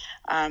 So,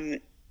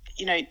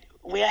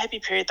 We Are Happy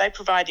Period, they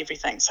provide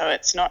everything. So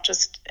it's not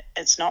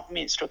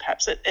menstrual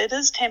cups. It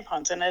is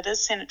tampons and it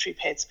is sanitary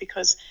pads,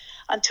 because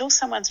until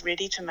someone's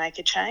ready to make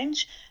a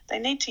change, they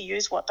need to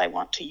use what they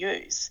want to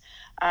use.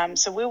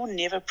 So we will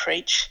never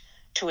preach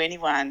to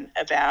anyone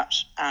about,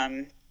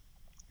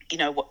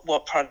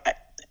 what product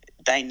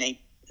they need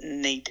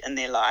in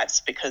their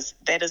lives, because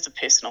that is a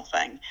personal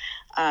thing.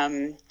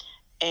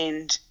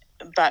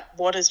 But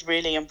what is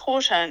really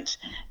important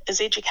is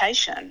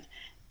education,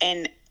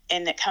 and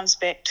it comes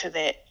back to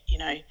that,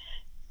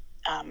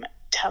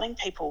 telling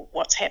people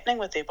what's happening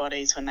with their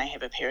bodies when they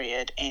have a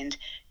period, and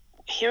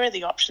here are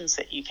the options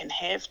that you can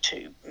have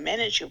to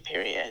manage your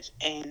period,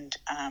 and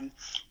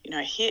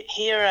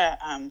here are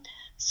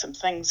some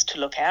things to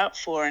look out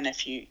for. And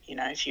if you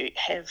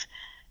have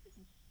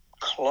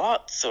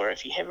clots, or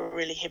if you have a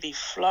really heavy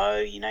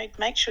flow,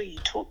 make sure you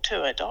talk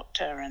to a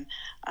doctor, and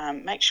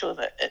make sure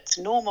that it's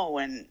normal,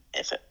 and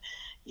if it,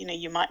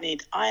 you might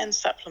need iron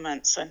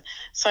supplements. And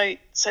so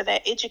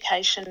that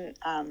education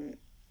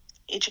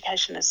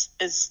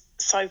is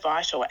so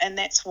vital, and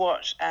that's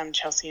what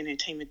Chelsea and her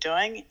team are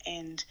doing,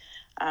 and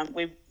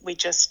we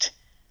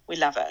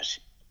love it.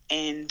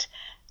 And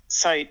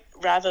so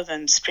rather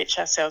than stretch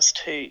ourselves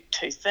too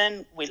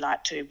thin, we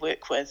like to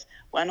work with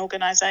one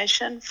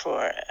organisation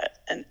for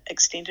an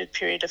extended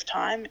period of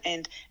time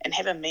and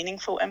have a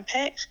meaningful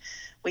impact.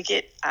 We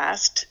get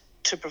asked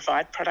to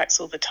provide products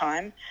all the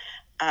time,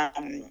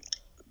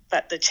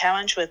 but the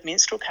challenge with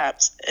menstrual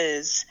cups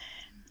is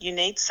you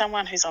need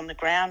someone who's on the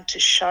ground to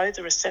show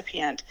the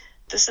recipient,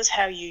 this is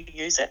how you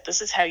use it,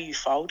 this is how you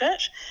fold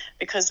it.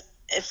 Because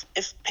if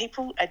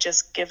people are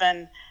just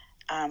given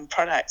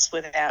products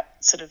without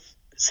sort of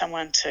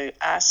someone to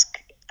ask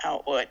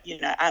or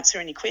answer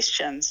any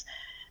questions,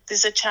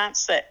 there's a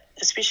chance that,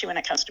 especially when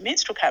it comes to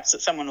menstrual cups,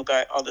 that someone will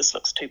go, oh, this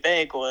looks too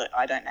big, or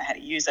I don't know how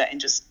to use it, and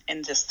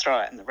just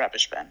throw it in the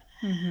rubbish bin.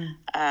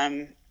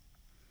 Mm-hmm.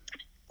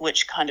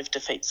 Which kind of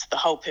defeats the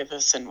whole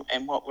purpose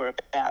and what we're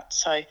about.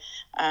 So,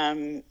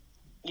 that's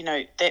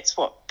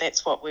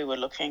what we were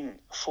looking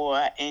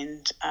for,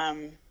 and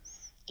I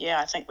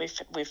think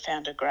we've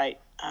found a great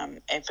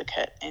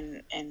advocate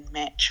and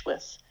match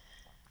with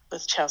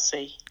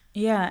Chelsea.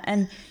 Yeah,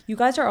 and you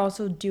guys are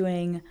also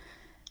doing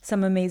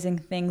some amazing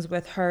things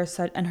with her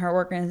and her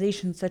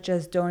organization, such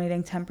as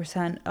donating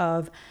 10%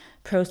 of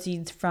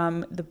proceeds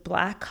from the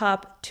Black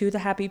Cup to the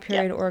Happy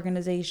Period Yep.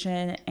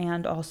 organization,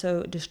 and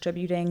also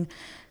distributing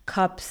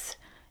cups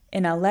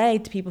in LA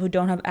to people who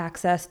don't have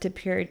access to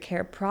period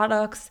care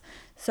products.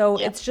 So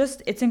Yep.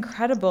 it's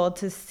incredible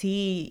to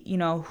see,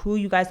 who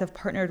you guys have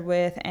partnered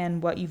with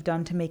and what you've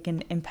done to make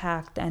an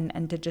impact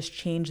and to just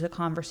change the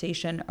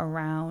conversation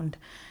around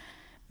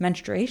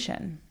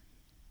menstruation.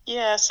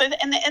 Yeah. So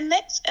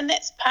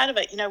that's part of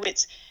it.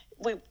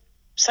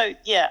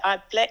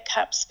 Our Black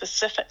Cup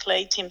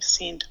specifically,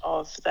 10%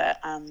 of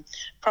the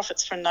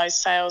profits from those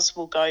sales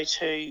will go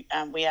to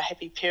We Are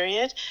Happy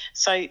Period.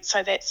 So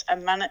that's a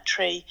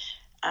monetary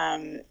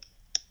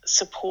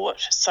support.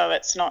 So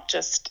it's not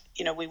just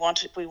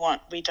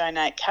we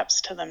donate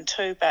cups to them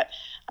too, but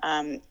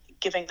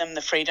giving them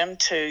the freedom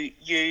to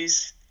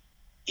use,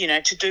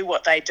 to do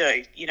what they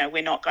do.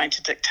 We're not going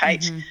to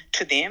dictate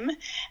to them.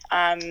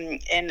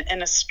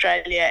 In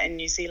Australia and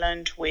New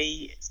Zealand,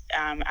 we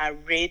our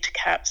red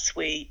cups.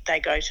 They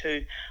go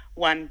to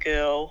One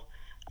Girl,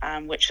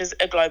 which is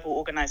a global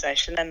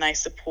organisation, and they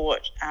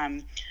support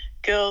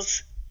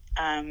girls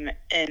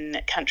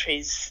in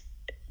countries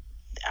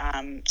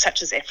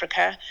such as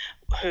Africa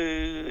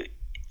who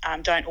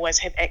don't always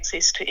have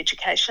access to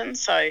education.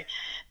 So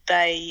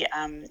they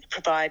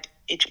provide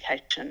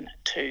education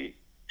to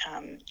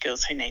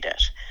girls who need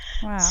it.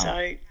 Wow.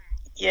 So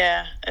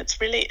yeah, it's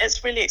really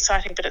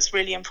exciting, but it's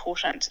really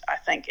important, I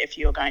think, if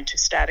you're going to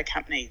start a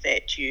company,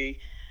 that you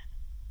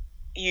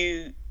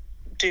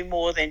do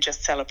more than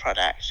just sell a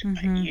product.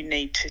 You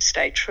need to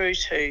stay true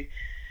to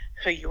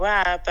who you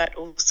are, but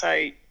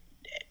also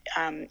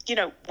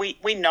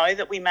we know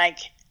that we make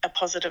a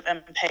positive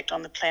impact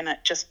on the planet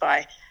just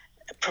by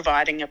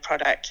providing a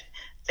product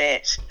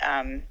that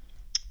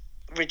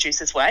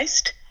reduces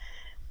waste,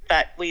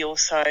 but we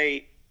also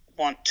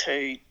want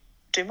to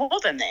do more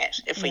than that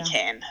if we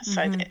can.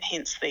 So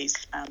hence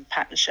these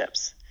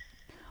partnerships.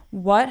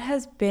 What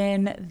has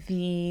been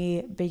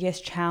the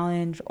biggest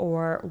challenge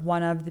or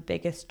one of the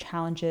biggest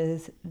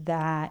challenges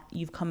that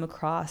you've come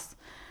across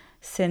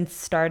since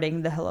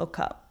starting the Hello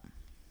Cup?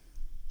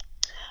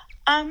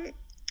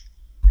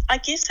 I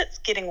guess it's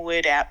getting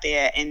word out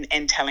there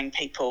and telling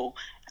people.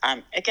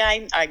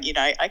 Again, I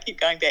keep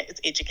going back. It's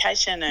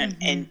education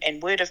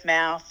and word of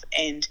mouth,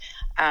 and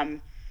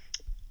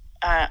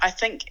I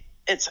think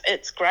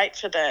it's great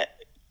for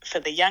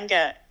the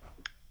younger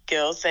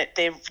girls that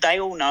they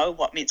all know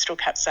what menstrual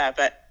cups are,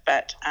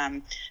 but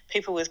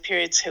people with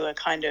periods who are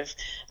kind of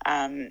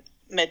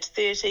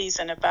mid-30s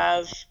and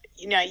above,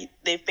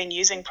 they've been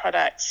using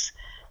products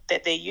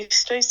that they're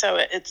used to. So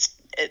it's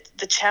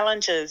the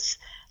challenge is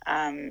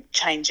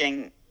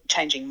changing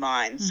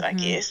minds, I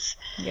guess.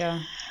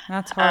 Yeah,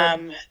 that's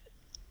hard.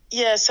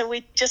 So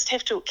we just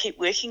have to keep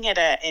working at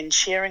it and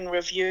sharing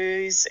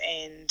reviews.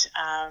 And,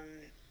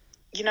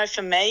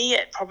 for me,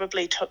 it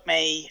probably took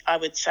me, I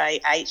would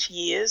say, 8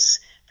 years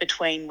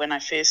between when I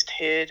first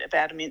heard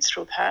about a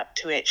menstrual cup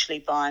to actually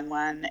buying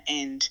one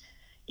and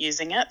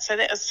using it. So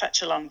that was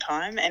such a long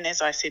time. And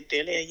as I said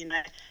earlier,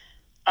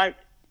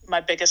 my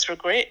biggest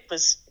regret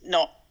was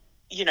not,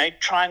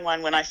 trying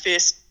one when I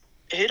first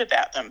heard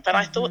about them, but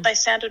I thought they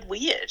sounded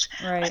weird.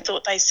 Right. I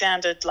thought they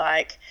sounded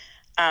like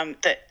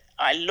that.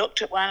 I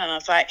looked at one and I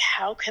was like,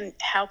 how can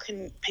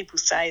people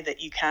say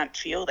that you can't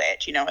feel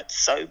that? It's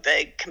so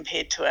big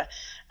compared to a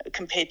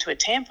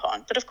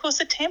tampon. But of course,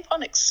 a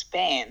tampon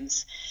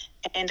expands,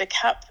 and a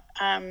cup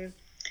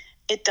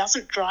it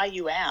doesn't dry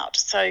you out.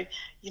 So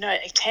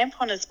a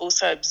tampon is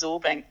also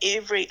absorbing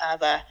every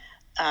other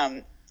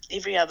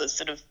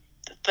sort of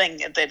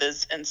thing that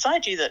is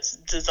inside you that's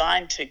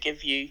designed to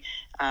give you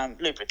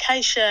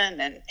lubrication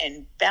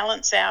and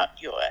balance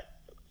out your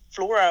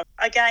flora.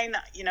 Again,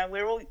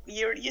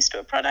 you're used to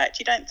a product,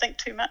 you don't think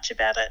too much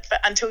about it,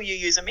 but until you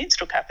use a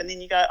menstrual cup, and then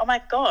you go, oh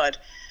my God,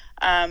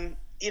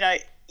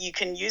 you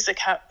can use a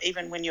cup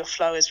even when your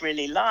flow is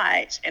really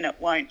light, and it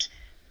won't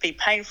be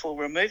painful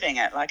removing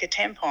it like a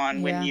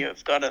tampon when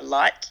you've got a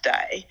light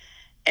day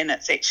and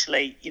it's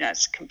actually,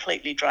 it's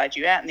completely dried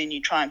you out, and then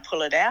you try and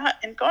pull it out,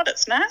 and God,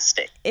 it's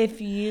nasty. If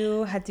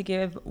you had to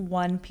give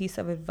one piece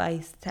of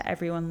advice to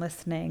everyone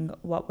listening,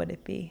 what would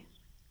it be?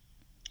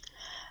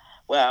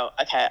 Well,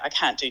 I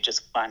can't do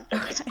just one,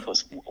 because of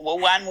course,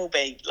 one will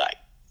be like,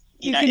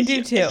 you can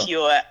do two.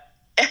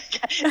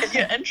 If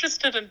you're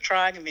interested in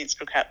trying a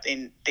menstrual cup,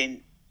 then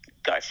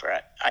go for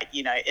it.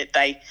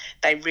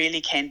 They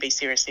really can be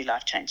seriously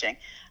life-changing.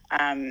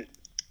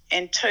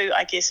 And two,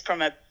 I guess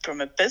from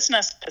a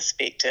business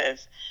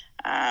perspective,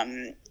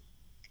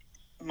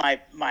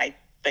 my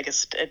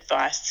biggest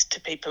advice to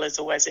people is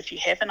always, if you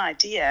have an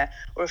idea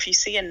or if you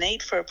see a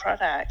need for a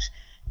product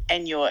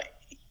and you're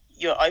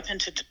open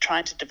to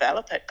trying to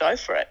develop it, go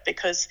for it,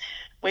 because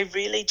we're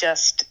really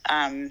just,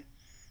 I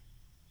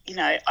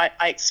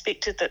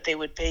expected that there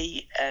would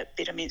be a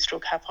better menstrual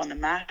cup on the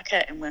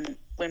market, and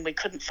when we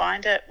couldn't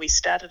find it, we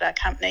started our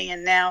company,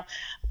 and now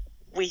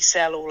we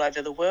sell all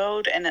over the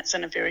world, and it's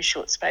in a very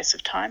short space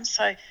of time.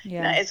 So,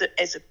 as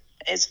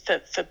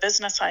for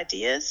business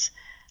ideas,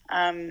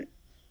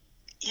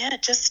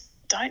 just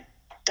don't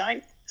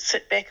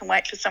sit back and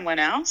wait for someone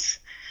else.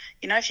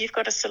 If you've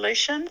got a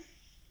solution,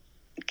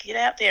 get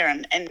out there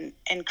and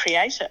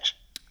create it.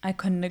 I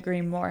couldn't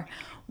agree more.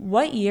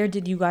 What year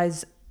did you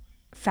guys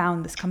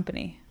found this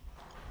company?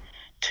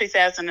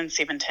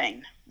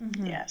 2017.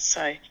 Yeah,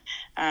 so,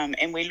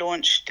 and we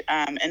launched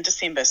in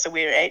December, so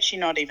we're actually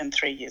not even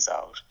 3 years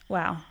old.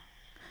 Wow.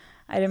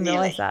 I didn't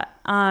realize that.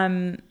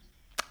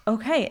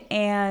 Okay,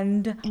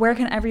 and where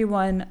can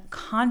everyone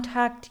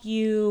contact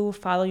you,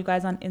 follow you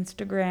guys on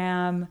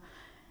Instagram?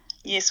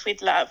 Yes, we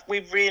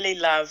really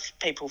love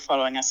people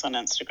following us on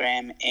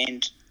Instagram,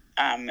 and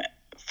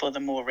for the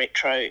more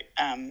retro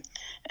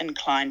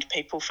inclined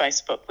people,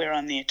 Facebook, we're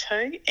on there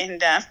too.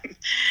 And our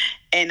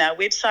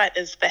website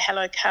is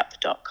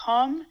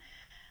thehellocup.com.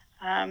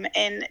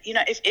 And,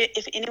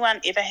 if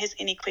anyone ever has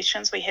any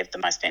questions, we have the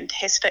most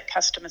fantastic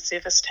customer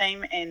service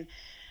team, and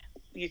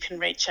you can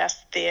reach us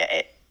there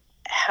at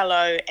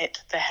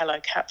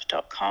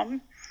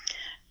hello@thehellocup.com.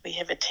 We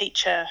have a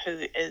teacher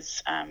who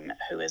is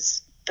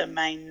the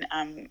main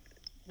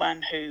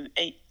one who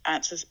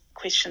answers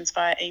questions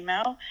via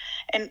email,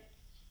 and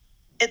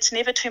it's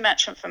never too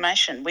much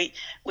information. We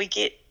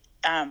get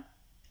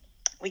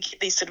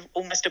these sort of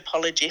almost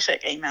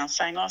apologetic emails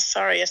saying, "Oh,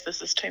 sorry if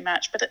this is too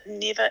much," but it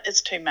never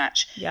is too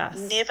much. Yes.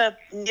 Never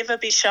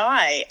be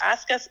shy.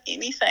 Ask us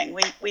anything.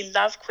 We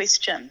love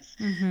questions.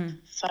 Mm-hmm.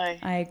 So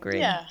I agree.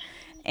 Yeah.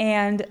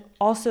 And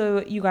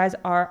also, you guys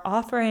are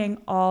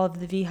offering all of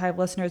the V-Hive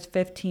listeners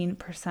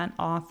 15%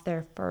 off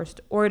their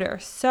first order.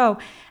 So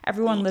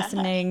everyone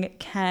listening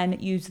can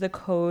use the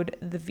code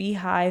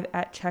TheVhive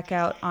at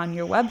checkout on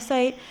your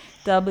website,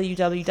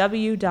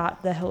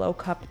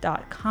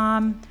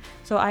 www.thehillocup.com.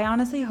 So I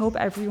honestly hope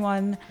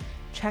everyone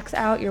checks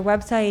out your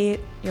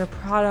website, your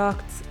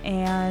products,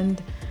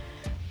 and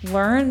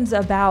learns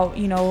about,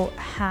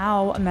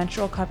 how a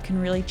menstrual cup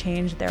can really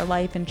change their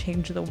life and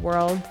change the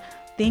world.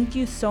 Thank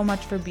you so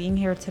much for being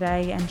here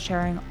today and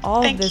sharing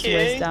all of this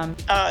wisdom.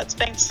 Oh, it's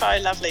been so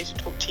lovely to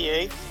talk to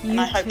you.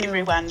 And I hope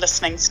everyone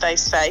listening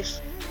stays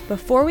safe.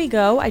 Before we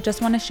go, I just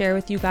want to share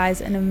with you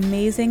guys an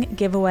amazing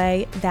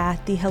giveaway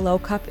that the Hello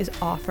Cup is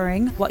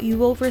offering. What you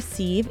will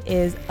receive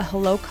is a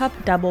Hello Cup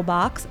double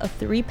box, a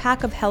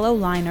 3-pack of Hello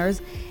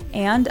liners,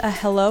 and a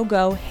Hello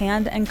Go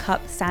hand and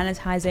cup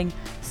sanitizing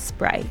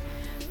spray.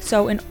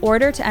 So in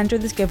order to enter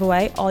this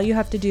giveaway, all you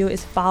have to do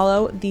is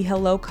follow the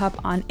Hello Cup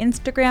on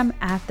Instagram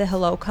at the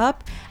Hello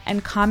Cup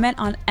and comment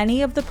on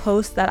any of the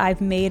posts that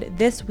I've made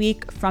this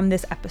week from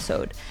this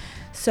episode.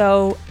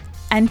 So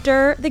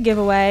enter the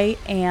giveaway,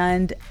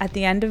 and at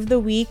the end of the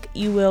week,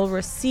 you will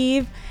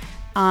receive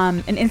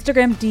an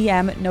Instagram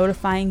DM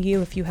notifying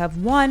you if you have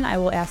won. I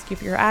will ask you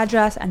for your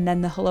address, and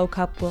then the Hello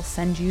Cup will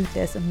send you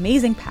this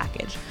amazing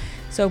package.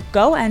 So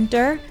go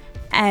enter.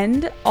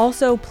 And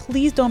also,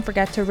 please don't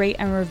forget to rate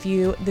and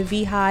review the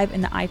V-Hive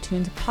in the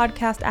iTunes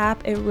podcast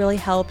app. It really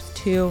helps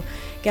to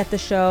get the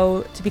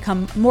show to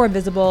become more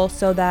visible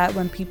so that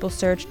when people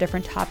search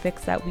different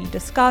topics that we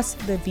discuss,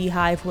 the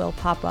V-Hive will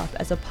pop up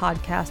as a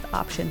podcast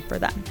option for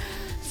them.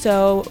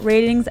 So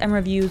ratings and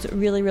reviews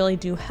really, really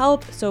do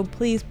help. So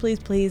please, please,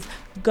 please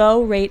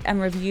go rate and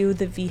review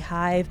the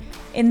V-Hive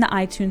in the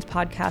iTunes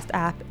podcast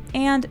app.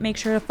 And make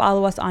sure to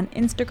follow us on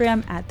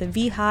Instagram at the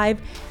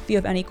V-Hive. If you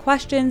have any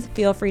questions,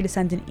 feel free to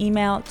send an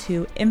email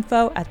to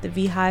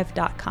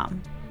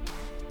info@thevhive.com.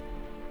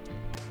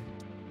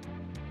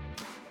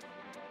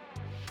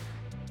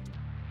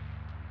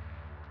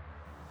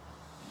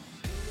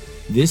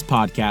 This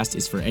podcast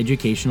is for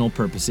educational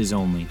purposes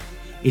only.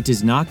 It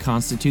does not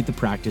constitute the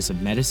practice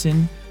of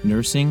medicine,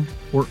 nursing,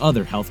 or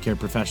other healthcare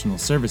professional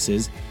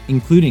services,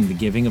 including the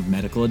giving of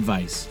medical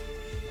advice.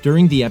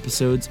 During the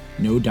episodes,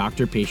 no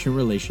doctor-patient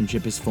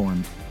relationship is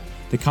formed.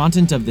 The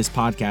content of this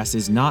podcast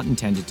is not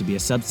intended to be a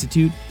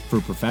substitute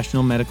for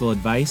professional medical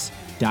advice,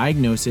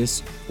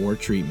 diagnosis, or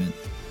treatment.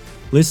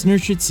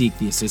 Listeners should seek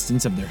the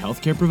assistance of their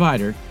healthcare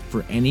provider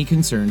for any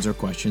concerns or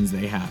questions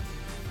they have.